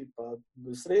korporacij pa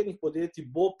srednjih podjetij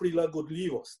bo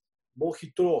prilagodljivost, bo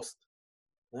hitrost.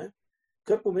 Ne.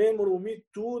 Kar pomeni, moramo mi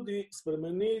tudi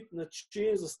spremeniti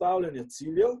način zastavljanja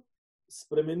ciljev,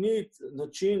 spremeniti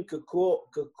način,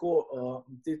 kako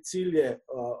te cilje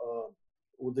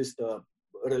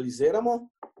realiziramo,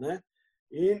 ne?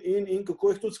 In kako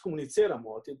jih tudi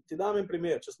skomuniciramo. Ti dam en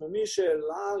primer. Če smo mi še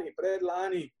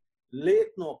predlani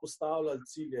letno postavljali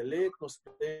cilje, letno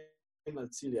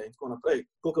spremljali cilje in tako naprej,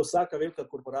 kot vsaka velika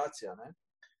korporacija, ne?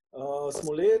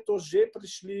 Smo letos že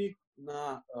prišli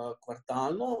na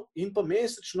kvartalno in pa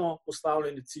mesečno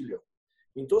postavljanje ciljev.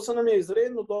 In to se nam je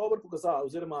izredno dobro pokazalo,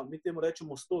 oziroma mi temu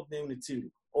rečemo 100-dnevni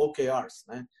cilji, OKRs.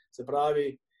 Ne? Se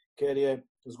pravi, ker je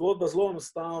zgodba zelo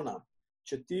enostavna.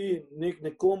 Če ti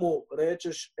nekomu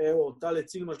rečeš, evo, tale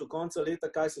cilj imaš do konca leta,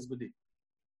 kaj se zgodi?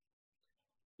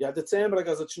 Ja, decembra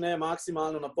ga začne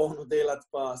maksimalno na polno delati,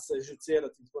 pa se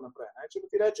žucerati in tako naprej. Ne? Če pa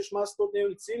ti rečeš, imaš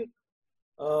 100-dnevni cilj,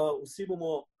 vsi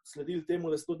bomo sledili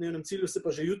temu 100-dnevnem cilju, se pa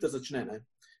že jutri začne. Ne?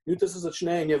 Jutri se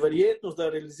začne in je verjetnost,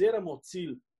 da realiziramo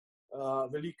cilj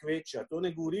veliko večja. To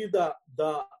ne govori,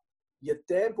 da je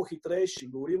tempo hitrejši.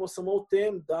 Govorimo samo o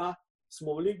tem, da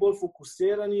smo veliko bolj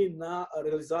fokusirani na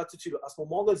realizacijo ciljev. A smo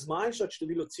mogli zmanjšati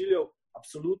število ciljev?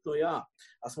 Absolutno ja.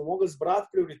 A smo mogli zbrati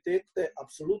prioritete?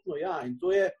 Absolutno ja. In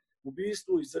to je v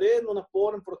bistvu izredno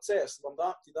naporen proces.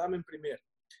 Ti dam en primer.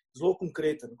 Zelo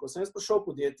konkreten. Ko sem prišel v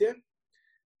podjetje,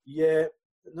 je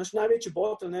naš največji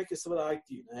bottleneck je seveda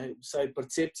IT, ne? Vsaj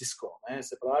percepcijsko. Ne?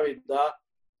 Se pravi, da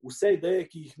vse ideje,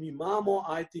 ki jih mi imamo,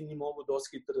 IT ni mogel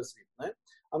dosti hitro razviti. Ne?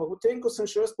 Ampak potem, ko sem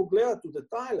še pogledal v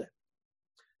detajle,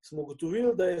 smo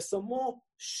ugotovili, da je samo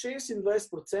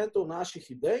 26%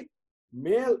 naših idej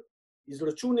imel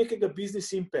izračun nekega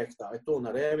business impacta, je to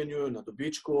na revenue, na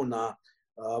dobičku, na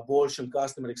boljšem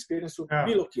customer experience,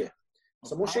 bilo kje.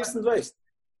 Samo 26.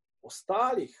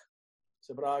 Ostalih,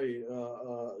 se pravi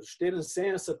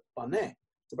 74, pa ne.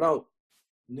 Se pravi,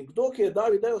 nekdo, ki je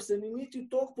dal idejo, se ni niti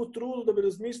toliko potrudil, da bi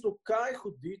razmislil, kaj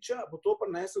hudiča bo to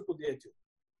prinesel podjetju.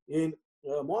 In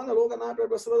moja naloga najprej je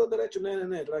bila seveda, da rečem,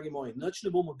 ne, dragi moji, nič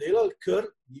ne bomo delali, ker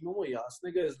nimamo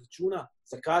jasnega izračuna,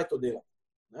 zakaj to delamo.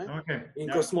 Okay, in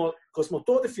ko smo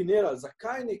to definirali,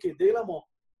 zakaj nekaj delamo,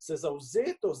 se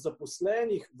zavzetost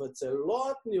zaposlenih v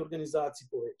celotni organizaciji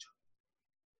poveča.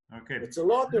 Okay. V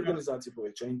celotni organizaciji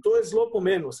poveča. In to je zelo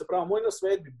pomembno. Se pravi, moj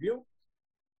nasvet bi bil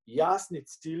jasni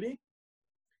cilji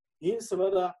in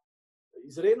seveda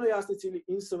izredno jasni cilji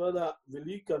in seveda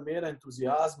velika mera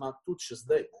entuzijazma tudi še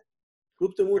zdaj.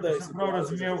 Kljub temu, da je prav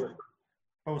razumel,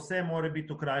 pa vse mora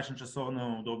biti v krajšem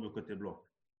časovnem obdobju, kot je bilo.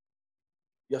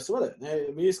 Ja, seveda.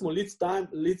 Mi smo lead time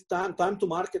to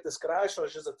market skrajšali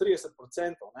že za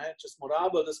 30%. Če smo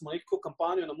rabili, da smo neko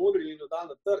kampanjo namodrili in jo dali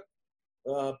na trg,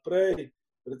 prej,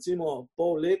 recimo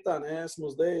pol leta, smo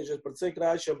zdaj že precej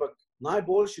krajši, ampak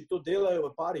najboljši to delajo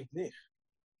v parih dneh.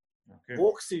 Okay.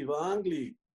 Boxi v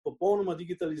Angliji, popolnoma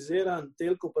digitaliziran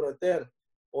telko operater,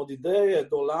 od ideje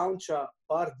do launcha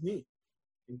par dni.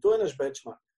 In to je naš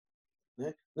benchmark.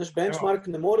 Naš benchmark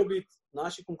ne more biti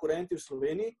naši konkurenti v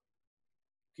Sloveniji,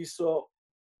 ki so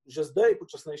že zdaj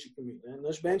počasnejši kot mi.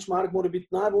 Naš benchmark mora biti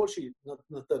najboljši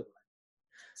na trgu.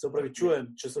 Se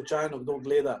opravičujem, če slučajno kdo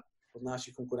gleda od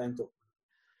naših konkurentov.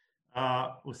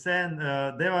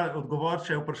 Deva odgovor,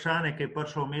 če je vprašanje, ki je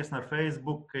prišlo vmes na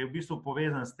Facebook, ki je v bistvu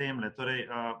povezan s tem. Torej,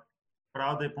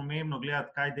 prav, da je pomembno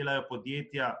gledati, kaj delajo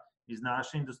podjetja iz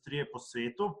naše industrije po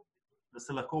svetu, da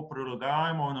se lahko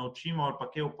prilagajamo, naučimo ali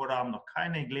pa kaj uporabno. Kaj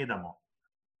naj gledamo?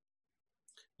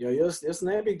 Ja, jaz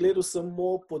ne bi gledal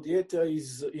samo podjetja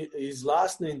iz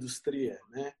lastne industrije.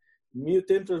 Mi v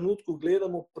tem trenutku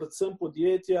gledamo predvsem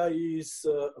podjetja iz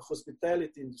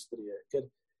hospitality industrije, ker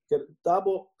ta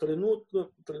bo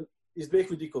trenutno iz dveh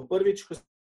vidikov. Prvič,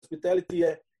 hospitality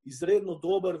je izredno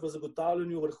dober v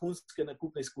zagotavljanju vrhunske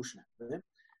nakupne izkušnje.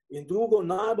 In drugo,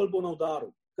 najbolj bo na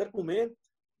udaru, kar pomeni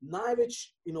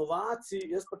največ inovacij,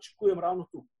 jaz pričakujem ravno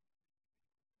tu.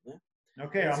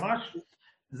 Okay,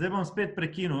 zdaj bom spet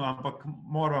prekinil, ampak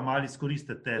moram malo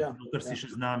izkoristiti, ker si še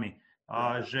z nami.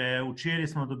 Že včeraj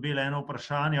smo dobili eno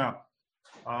vprašanje.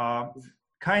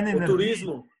 Kaj ne naredi?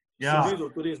 Turizmu. Sem videl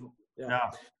v turizmu.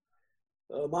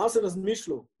 Malo sem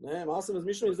razmišljal.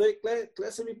 In zdaj,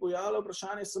 tukaj se mi pojavlja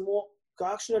vprašanje samo,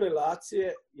 kakšne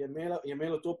relacije je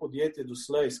imelo to podjetje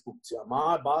doslej s kupci.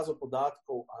 Ima bazo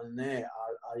podatkov ali ne?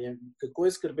 Kako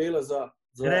je skrbela za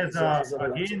Gre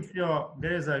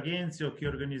za agencijo, ki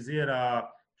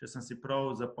organizira, če sem si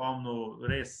prav zapomnil,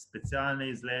 res specialne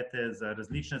izlete za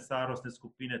različne starostne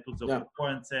skupine, tudi za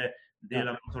upokojence,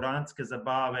 dela maturantske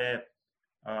zabave,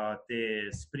 te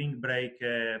spring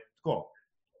breake, tako.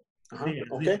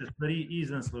 Različne stvari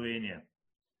izven Slovenije.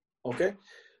 Okay.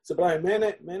 Se pravi,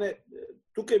 mene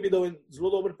tukaj bi dal zelo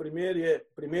dober primer, je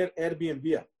primer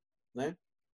Airbnb-a.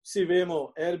 Vsi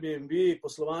vemo, Airbnb,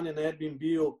 poslovanje na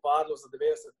Airbnb-u padlo za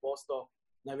 90%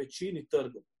 na večini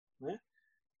trgov.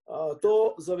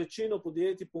 To za večino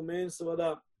podjetij pomeni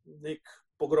seveda nek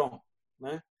pogrom.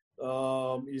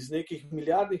 Iz nekih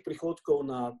milijardnih prihodkov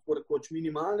na tako rekoč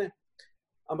minimalne,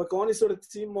 ampak oni so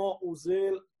recimo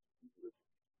vzeli,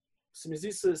 se mi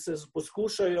zdi, se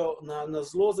poskušajo na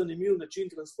zelo zanimiv način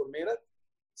transformirati.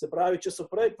 Se pravi, če so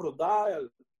prej prodajali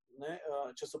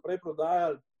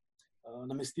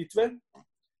namestitve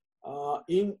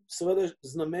in seveda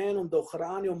z namenom, da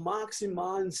ohranijo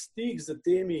maksimalen stik z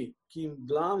temi, ki jim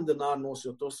glavni denar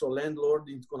nosijo, to so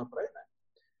landlordi in tako naprej,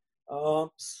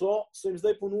 so jim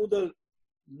zdaj ponudili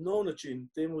nov način,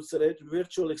 temu se reče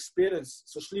virtual experience,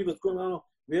 so šli v tako imenovano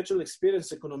virtual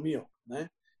experience ekonomijo.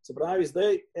 Se pravi,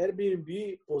 zdaj Airbnb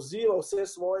poziva vse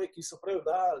svoje, ki so prej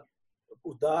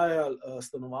oddajali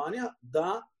stanovanja,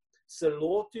 da se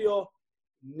lotijo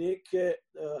nekega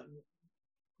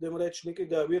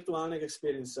virtualnega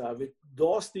experienca.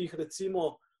 Dosti jih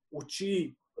recimo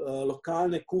uči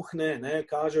lokalne kuhne,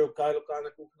 kažejo, kaj je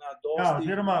lokalna kuhna, dosti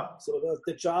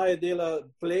tečaje dela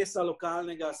plesa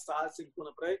lokalnega, salsa in tako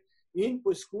naprej. In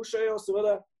poskušajo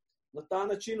seveda na ta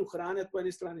način ohranjati po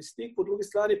eni strani stik, po drugi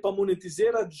strani pa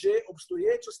monetizirati že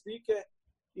obstoječe stike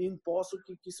in posel,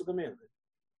 ki so ga imeli.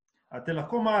 A te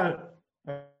lahko malo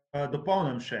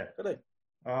dopolnim še?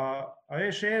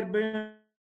 Veš,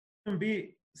 Airbnb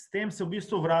s tem se v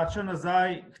bistvu vrača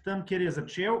nazaj k tem, kjer je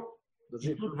začel.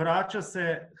 In tudi vrača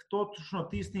se k točno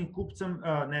tistim kupcem,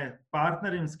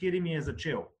 partnerjem, s katerimi je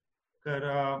začel. Ker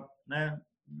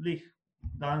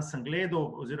danes sem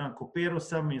gledal, oziroma kopiral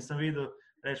sem in sem videl,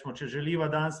 rečemo, če želiva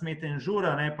danes imeti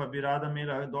enžura, ne, pa bi rada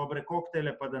imela dobre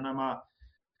koktele, pa da nama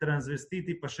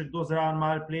transvestiti, pa še kdo zraven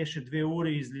malo pleše 2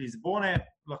 uri iz Lizbone,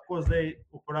 lahko zdaj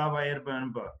uporaba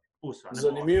Airbnb.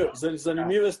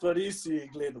 Zanimive stvari si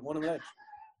gledal, moram reči.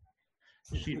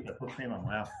 Šita, to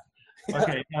snemamo, ja.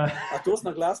 Okay, A to si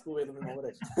na glas povedal, mi moram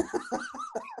reči.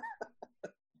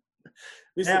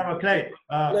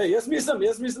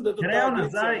 Jaz mislim, da to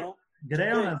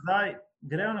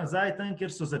grejo nazaj tam,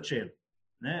 kjer so začeli.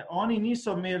 Ne?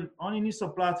 Oni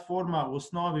niso platforma v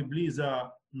osnovi bili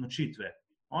za nočitve.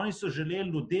 Oni so želeli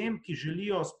ljudem, ki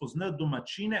želijo spoznati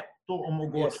domačine, to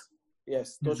omogočiti.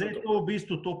 Zdaj to v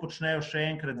bistvu to počnejo še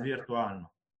enkrat virtualno.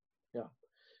 Ja.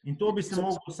 In to bi se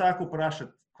mogel vsak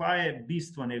vprašati, kaj je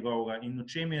bistvo njegovega in v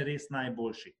čem je res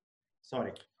najboljši.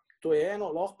 Sorry. To je eno,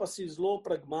 lahko pa si zelo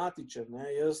pragmatičen. Ne?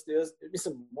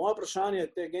 Mislim, moje vprašanje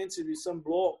te agencije bi sem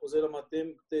bilo, oziroma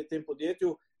tem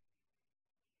podjetju,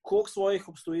 koliko svojih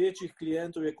obstoječih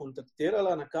klientov je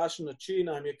kontaktirala, na kakšen način,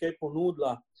 nam je kaj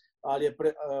ponudila, ali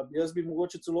jaz bi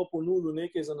mogoče celo ponudil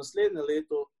nekaj za naslednje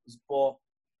leto po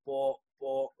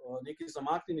neki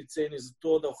zamaknjeni ceni,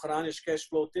 zato da ohraniš cash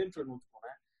flow v tem trenutku.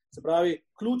 Ne? Se pravi,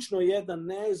 ključno je, da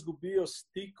ne izgubijo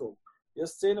stikov.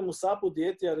 Jaz cenim vsa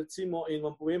podjetja, recimo, in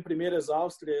vam povem primere z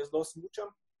Avstrije, jaz dosti smučam,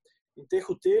 in te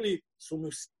hoteli so mi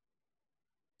vsi,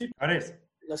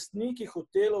 lastniki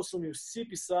hotelov so mi vsi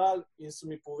pisali in so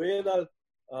mi povedali,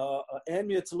 en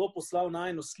mi je celo poslal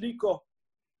najino sliko,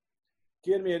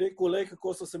 kjer mi je rekel,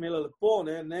 kako so se imeli lepo,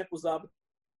 ne pozabiti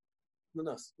na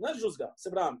nas. Nič drugega,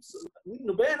 se pravim,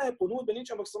 nobene ponudbe,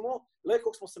 nič, ampak samo,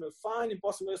 kako smo se imeli fajn in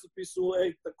pa sem jaz odpisal,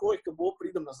 takoj, ko bo,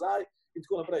 pridem nazaj in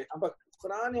tako naprej. Ampak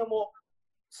ohranjamo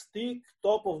stik,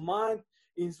 top of mind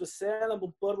in z veseljem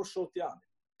bom prvo šel tja.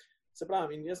 Se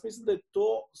pravim, in jaz mislim, da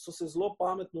so se zelo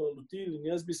pametno lotili in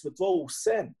jaz bi svetoval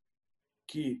vsem,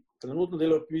 ki trenutno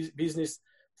delajo biznis,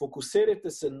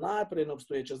 fokusirajte se najprej na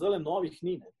obstoječe, zdaj novih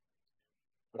ni.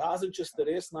 Razen, če ste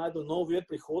res najdel nov vir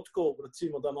prihodkov,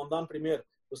 recimo, da vam dam primer,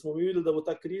 ko smo videli, da bo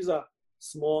ta kriza,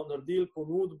 smo naredili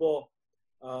ponudbo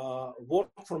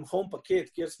work from home paket,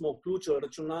 kjer smo vključili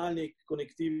računalnik,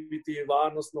 connectivity,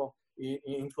 varnostno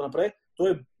in tako naprej. To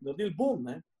je naredili boom,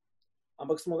 ne?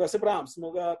 Ampak smo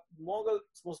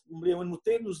bili v enem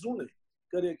tednu zunaj,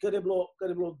 kar je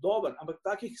bilo dobro, ampak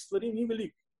takih stvari ni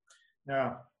veliko.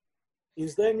 Ja. In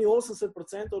zdaj mi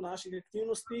 80% naših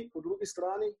aktivnosti, po drugi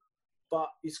strani, pa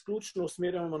izključno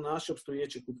usmerjamo na naše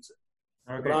obstoječe kupce.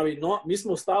 Okay. Pravi, mi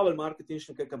smo ustavili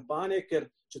marketinške kampanje, ker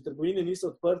če trgovine niso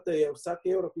odprte, je vsak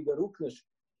evro, ki ga rukneš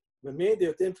v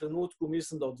medije v tem trenutku,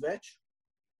 mislim, da odveč.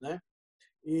 Ne?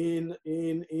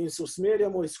 In se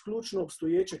usmerjamo izključno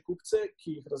obstoječe kupce,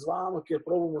 ki jih razvajamo, kjer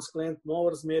probamo skleniti novo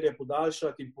razmerje,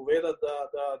 podaljšati in povedati,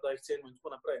 da jih cenimo in tako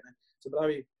naprej. Ne? Se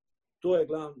pravi, to je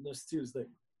glavni naš cilj zdaj.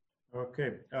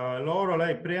 Okay. Lovro,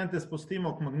 preden te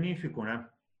spustimo k Magnifiku, ne?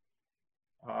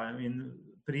 In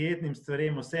prijetnim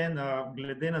stvarem, vsem,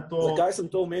 glede na to... Zakaj sem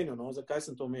to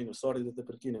omenil? Sorry, da te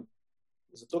prekinem.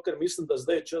 Zato, ker mislim, da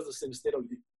zdaj je čas, da se investira v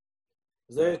ljudi.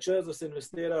 Zdaj je čas, da se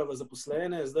investira v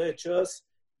zaposlene, zdaj je čas,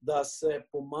 da se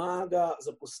pomaga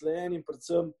zaposlenim,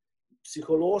 predvsem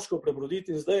psihološko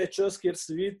prebroditi. In zdaj je čas, kjer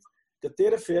se vidi,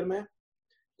 katere firme,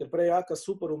 ker prej Jaka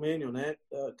super omenil,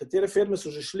 katere firme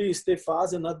so že šli iz te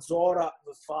faze nadzora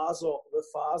v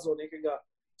fazo nekega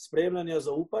spremljanja,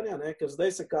 zaupanja, ker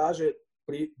zdaj se kaže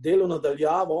pri delu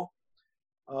nadaljavo,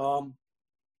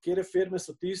 kjer firme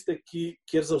so tiste,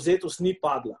 kjer zavzetost ni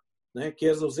padla,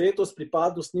 kjer zavzetost,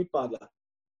 pripadnost ni padla.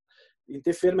 In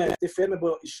te firme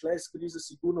bodo išle iz krize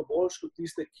sigurno boljš kot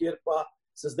tiste, kjer pa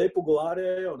se zdaj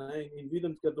pogovarjajo in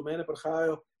vidim, ker do mene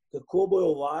prihajajo, kako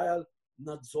bojo uvajali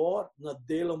nadzor nad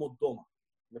delom od doma.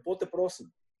 Lepo te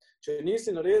prosim, če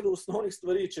nisi naredil osnovnih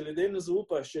stvari, če ljudem ne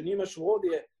zaupaš, če nimaš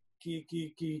vodje,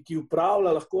 ki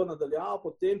upravlja lahko nadaljavo,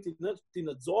 potem ti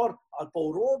nadzor ali pa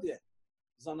urodje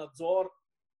za nadzor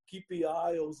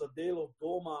KPI-jev za delo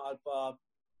doma ali pa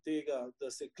tega, da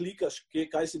se klikaš,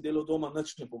 kaj si delo doma,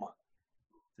 nič ne pomaga.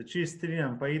 Se čist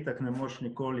strinjam, pa itak ne moš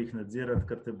nikoli jih nadzirati,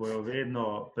 ker te bojo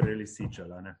vedno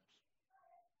prelisičala.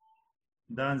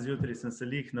 Dan zjutraj sem se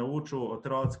lih naučil,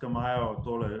 otroci imajo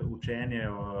tole učenje,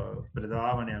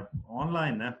 predavanje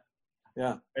online,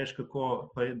 Ja. Veš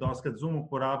kako, pa je doskrat Zoom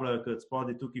uporabljajo, ker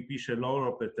spodaj tukaj piše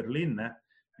Lovro Peterlin,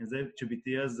 in zdaj, če bi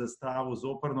ti jaz zastavil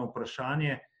zoprno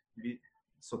vprašanje,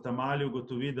 so tam mali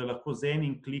ugotovili, da lahko z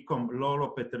enim klikom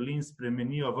Lovro Peterlin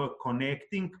spremenijo v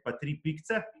connecting, pa 3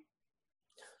 pikce,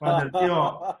 pa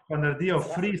naredijo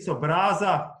fris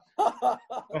obraza,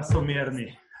 pa so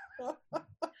mirni.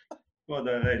 Tako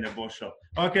da ne bo šel.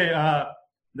 Ok,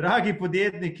 Dragi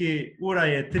podjetniki, ura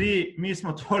je 3, mi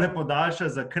smo tole podaljšali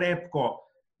za krepko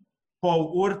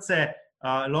pol urce.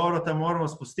 Loro, te moramo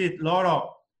spustiti. Loro,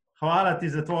 hvala ti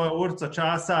za tvojo urco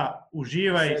časa,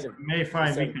 uživaj, imej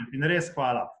fajn vikend in res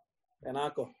hvala.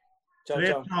 Enako. Čau,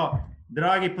 Srečno,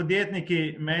 dragi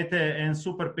podjetniki, imejte en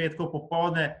super petkov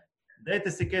popoldne.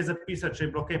 Dajte si kaj zapisati, če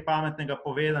je bilo kaj pametnega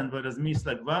povedan v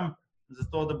razmislek vam,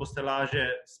 zato da boste lažje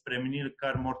spremenili,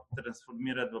 kar morate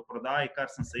transformirati v prodaji. Kar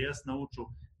sem se jaz naučil,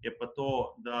 je pa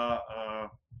to, da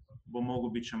bo mogel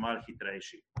biti še malo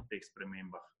hitrejši v teh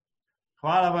spremembah.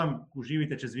 Hvala vam,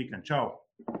 uživite čez vikend. Čau.